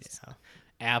 Yeah.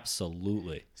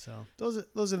 Absolutely. So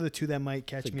those are the two that might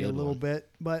catch me a little bit.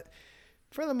 But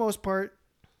for the most part,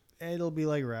 it'll be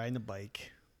like riding a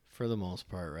bike. For the most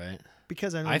part, right?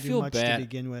 Because I don't do much to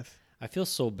begin with. I feel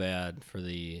so bad for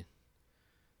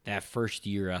that first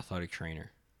year athletic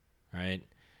trainer, right?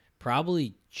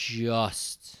 Probably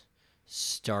just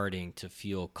starting to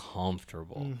feel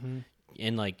comfortable.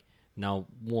 And like now,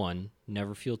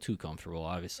 never feel too comfortable,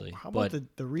 obviously. How about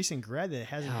the recent grad that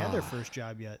hasn't had their first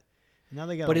job yet? Now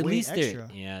they got but to at wait least extra.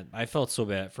 Yeah, I felt so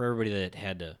bad for everybody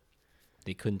that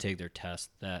they couldn't take their test.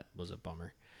 That was a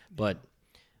bummer. But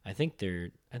I think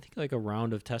like a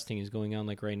round of testing is going on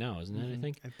like right now, isn't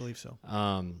it? I believe so.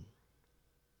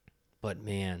 But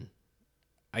man,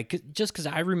 I could just because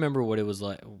I remember what it was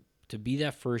like to be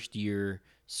that first year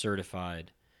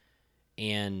certified,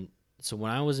 and so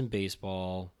when I was in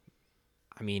baseball,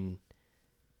 I mean,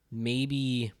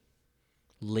 maybe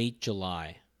late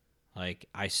July, like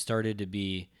I started to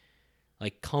be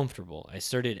like comfortable.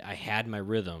 I had my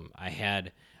rhythm. I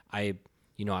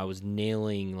was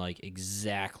nailing like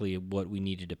exactly what we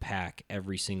needed to pack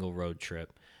every single road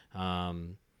trip.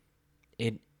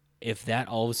 If that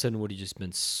all of a sudden would have just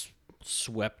been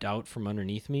swept out from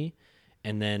underneath me,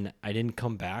 and then I didn't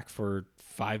come back for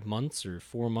 5 months or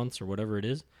 4 months or whatever it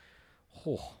is,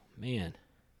 oh man,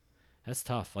 that's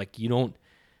tough. Like you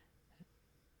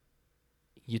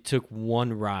took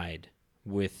one ride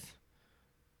with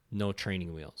no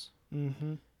training wheels,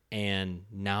 and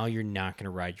now you're not going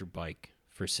to ride your bike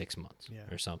for 6 months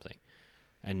or something,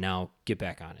 and now get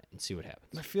back on it and see what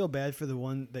happens. I feel bad for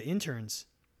the interns.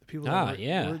 People that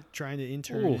were trying to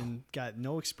intern and got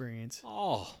no experience.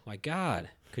 Oh my God.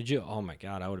 Could you? Oh my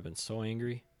God. I would have been so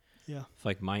angry. Yeah. If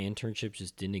like my internship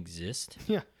just didn't exist.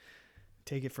 Yeah.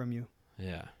 Take it from you.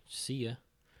 Yeah. See ya.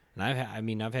 And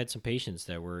I've had some patients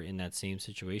that were in that same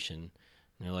situation.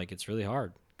 And they're like, it's really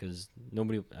hard because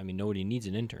nobody needs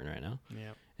an intern right now.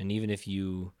 Yeah. And even if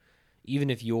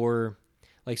you're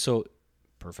like, so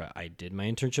perfect. I did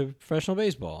my internship in professional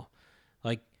baseball.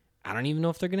 Like, I don't even know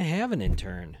if they're going to have an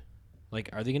intern. Like,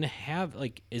 are they going to have,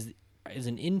 like, is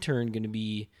an intern going to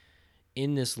be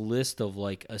in this list of,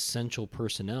 like, essential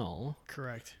personnel?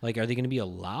 Correct. Like, are they going to be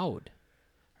allowed?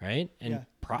 Right? And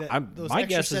my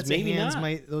guess is maybe not.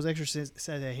 Those extra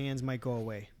set of hands might go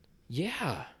away.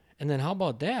 Yeah. And then how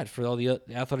about that for all the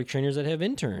athletic trainers that have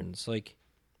interns? Like,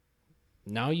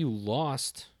 now you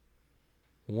lost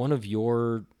one of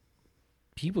your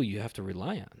people you have to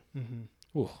rely on. Mm-hmm.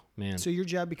 Oh, man. So your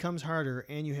job becomes harder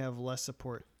and you have less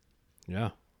support. Yeah.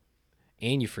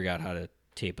 And you forgot how to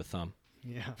tape a thumb.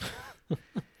 Yeah.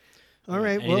 All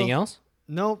right. Anything else?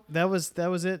 Nope. That was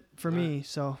it for me.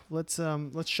 So let's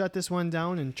shut this one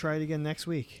down and try it again next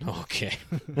week. Okay.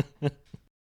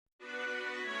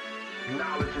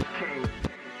 Knowledge is king.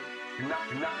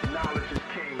 Knowledge is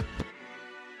king.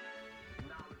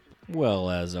 Well,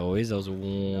 as always, that was a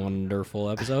wonderful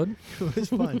episode. It was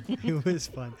fun. It was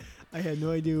fun. I had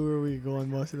no idea where we were going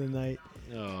most of the night.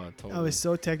 Oh, totally. I was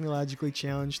so technologically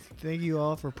challenged. Thank you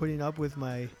all for putting up with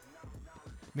my...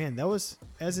 Man, that was...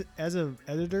 As an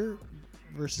editor,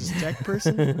 versus tech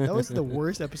person. That was the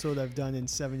worst episode I've done in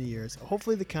 70 years.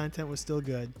 Hopefully the content was still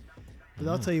good. But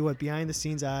I'll tell you what, behind the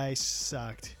scenes, I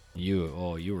sucked.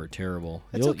 You were terrible.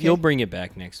 That's okay. You'll bring it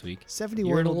back next week. 71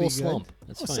 You're in a will little be good. slump.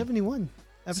 That's fine. 71.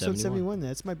 Episode 71. 71.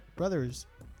 That's my brother's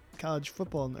college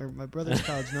football, or my brother's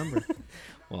college number.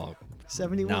 Well,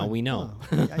 71. now we know.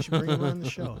 Oh, I should bring him on the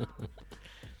show.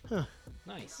 Huh.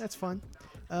 Nice. That's fun.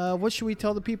 What should we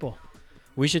tell the people?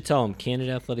 We should tell them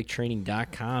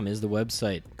CanadaAthleticTraining.com is the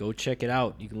website. Go check it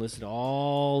out. You can listen to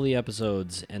all the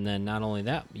episodes, and then not only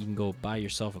that, you can go buy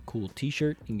yourself a cool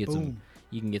T-shirt. You can get Boom.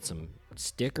 some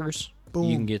stickers. Boom.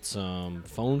 You can get some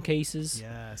phone cases.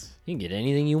 Yes. You can get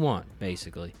anything you want,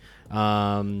 basically.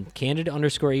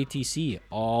 Candid_ATC,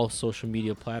 all social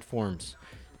media platforms.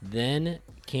 Then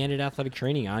Candid Athletic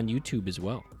Training on YouTube as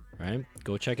well, right?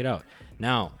 Go check it out.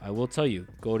 Now, I will tell you,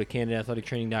 go to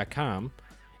CandidaAthleticTraining.com,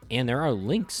 and there are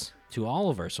links to all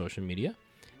of our social media,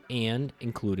 and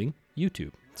including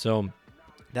YouTube. So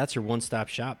that's your one-stop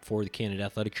shop for the Candid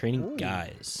Athletic Training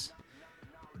guys.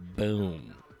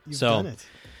 Boom. You've done it.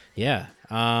 Yeah.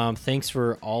 Thanks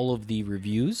for all of the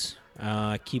reviews.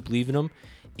 Keep leaving them.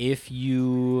 If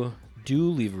you do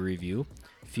leave a review,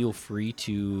 feel free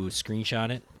to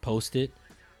screenshot it, post it,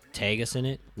 tag us in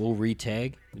it. We'll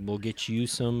retag. We'll get you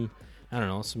some,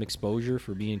 some exposure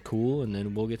for being cool, and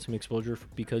then we'll get some exposure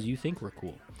because you think we're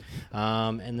cool.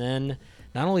 And then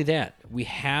not only that, we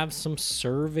have some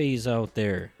surveys out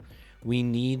there. We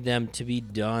need them to be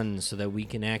done so that we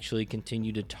can actually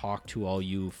continue to talk to all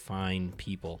you fine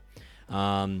people.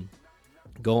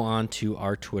 Go on to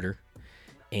our Twitter,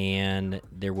 and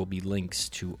there will be links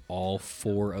to all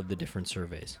 4 of the different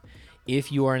surveys.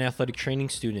 If you are an athletic training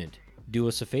student, do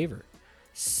us a favor.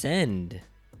 Send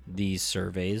these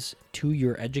surveys to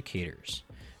your educators,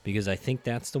 because I think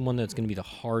that's the one that's going to be the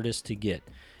hardest to get,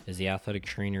 is the athletic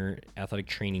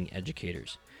training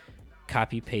educators.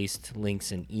 Copy paste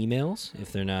links in emails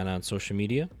if they're not on social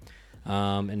media,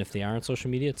 and if they are on social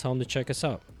media, tell them to check us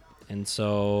out. And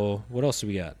so, what else do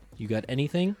we got? You got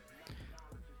anything?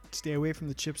 Stay away from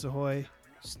the Chips Ahoy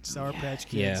Sour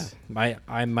Patch Yeah, Kids.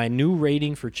 my new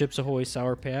rating for Chips Ahoy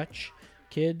Sour Patch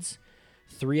Kids,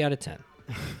 3 out of 10.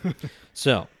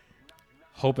 So,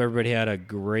 hope everybody had a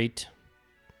great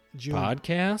June.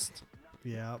 podcast,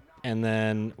 Yeah. and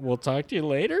then we'll talk to you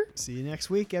later. See you next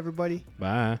week, everybody.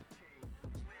 Bye.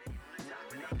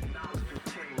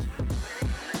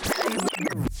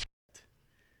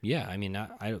 Yeah, I mean,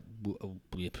 I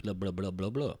blah, blah, blah,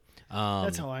 blah, blah.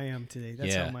 That's how I am today.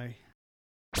 That's yeah. how my.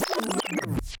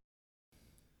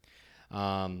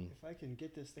 If I can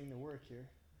get this thing to work here.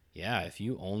 Yeah, if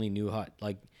you only knew how,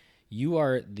 you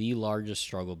are the largest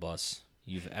struggle bus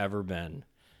you've ever been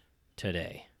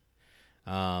today.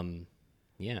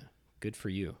 Yeah, good for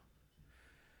you.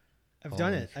 I've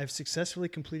done it. I've successfully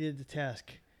completed the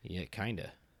task. Yeah,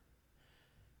 kinda.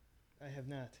 I have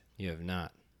not. You have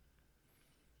not.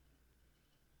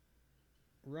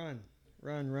 Run,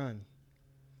 run, run.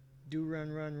 Do run,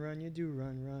 run, run. You do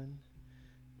run, run.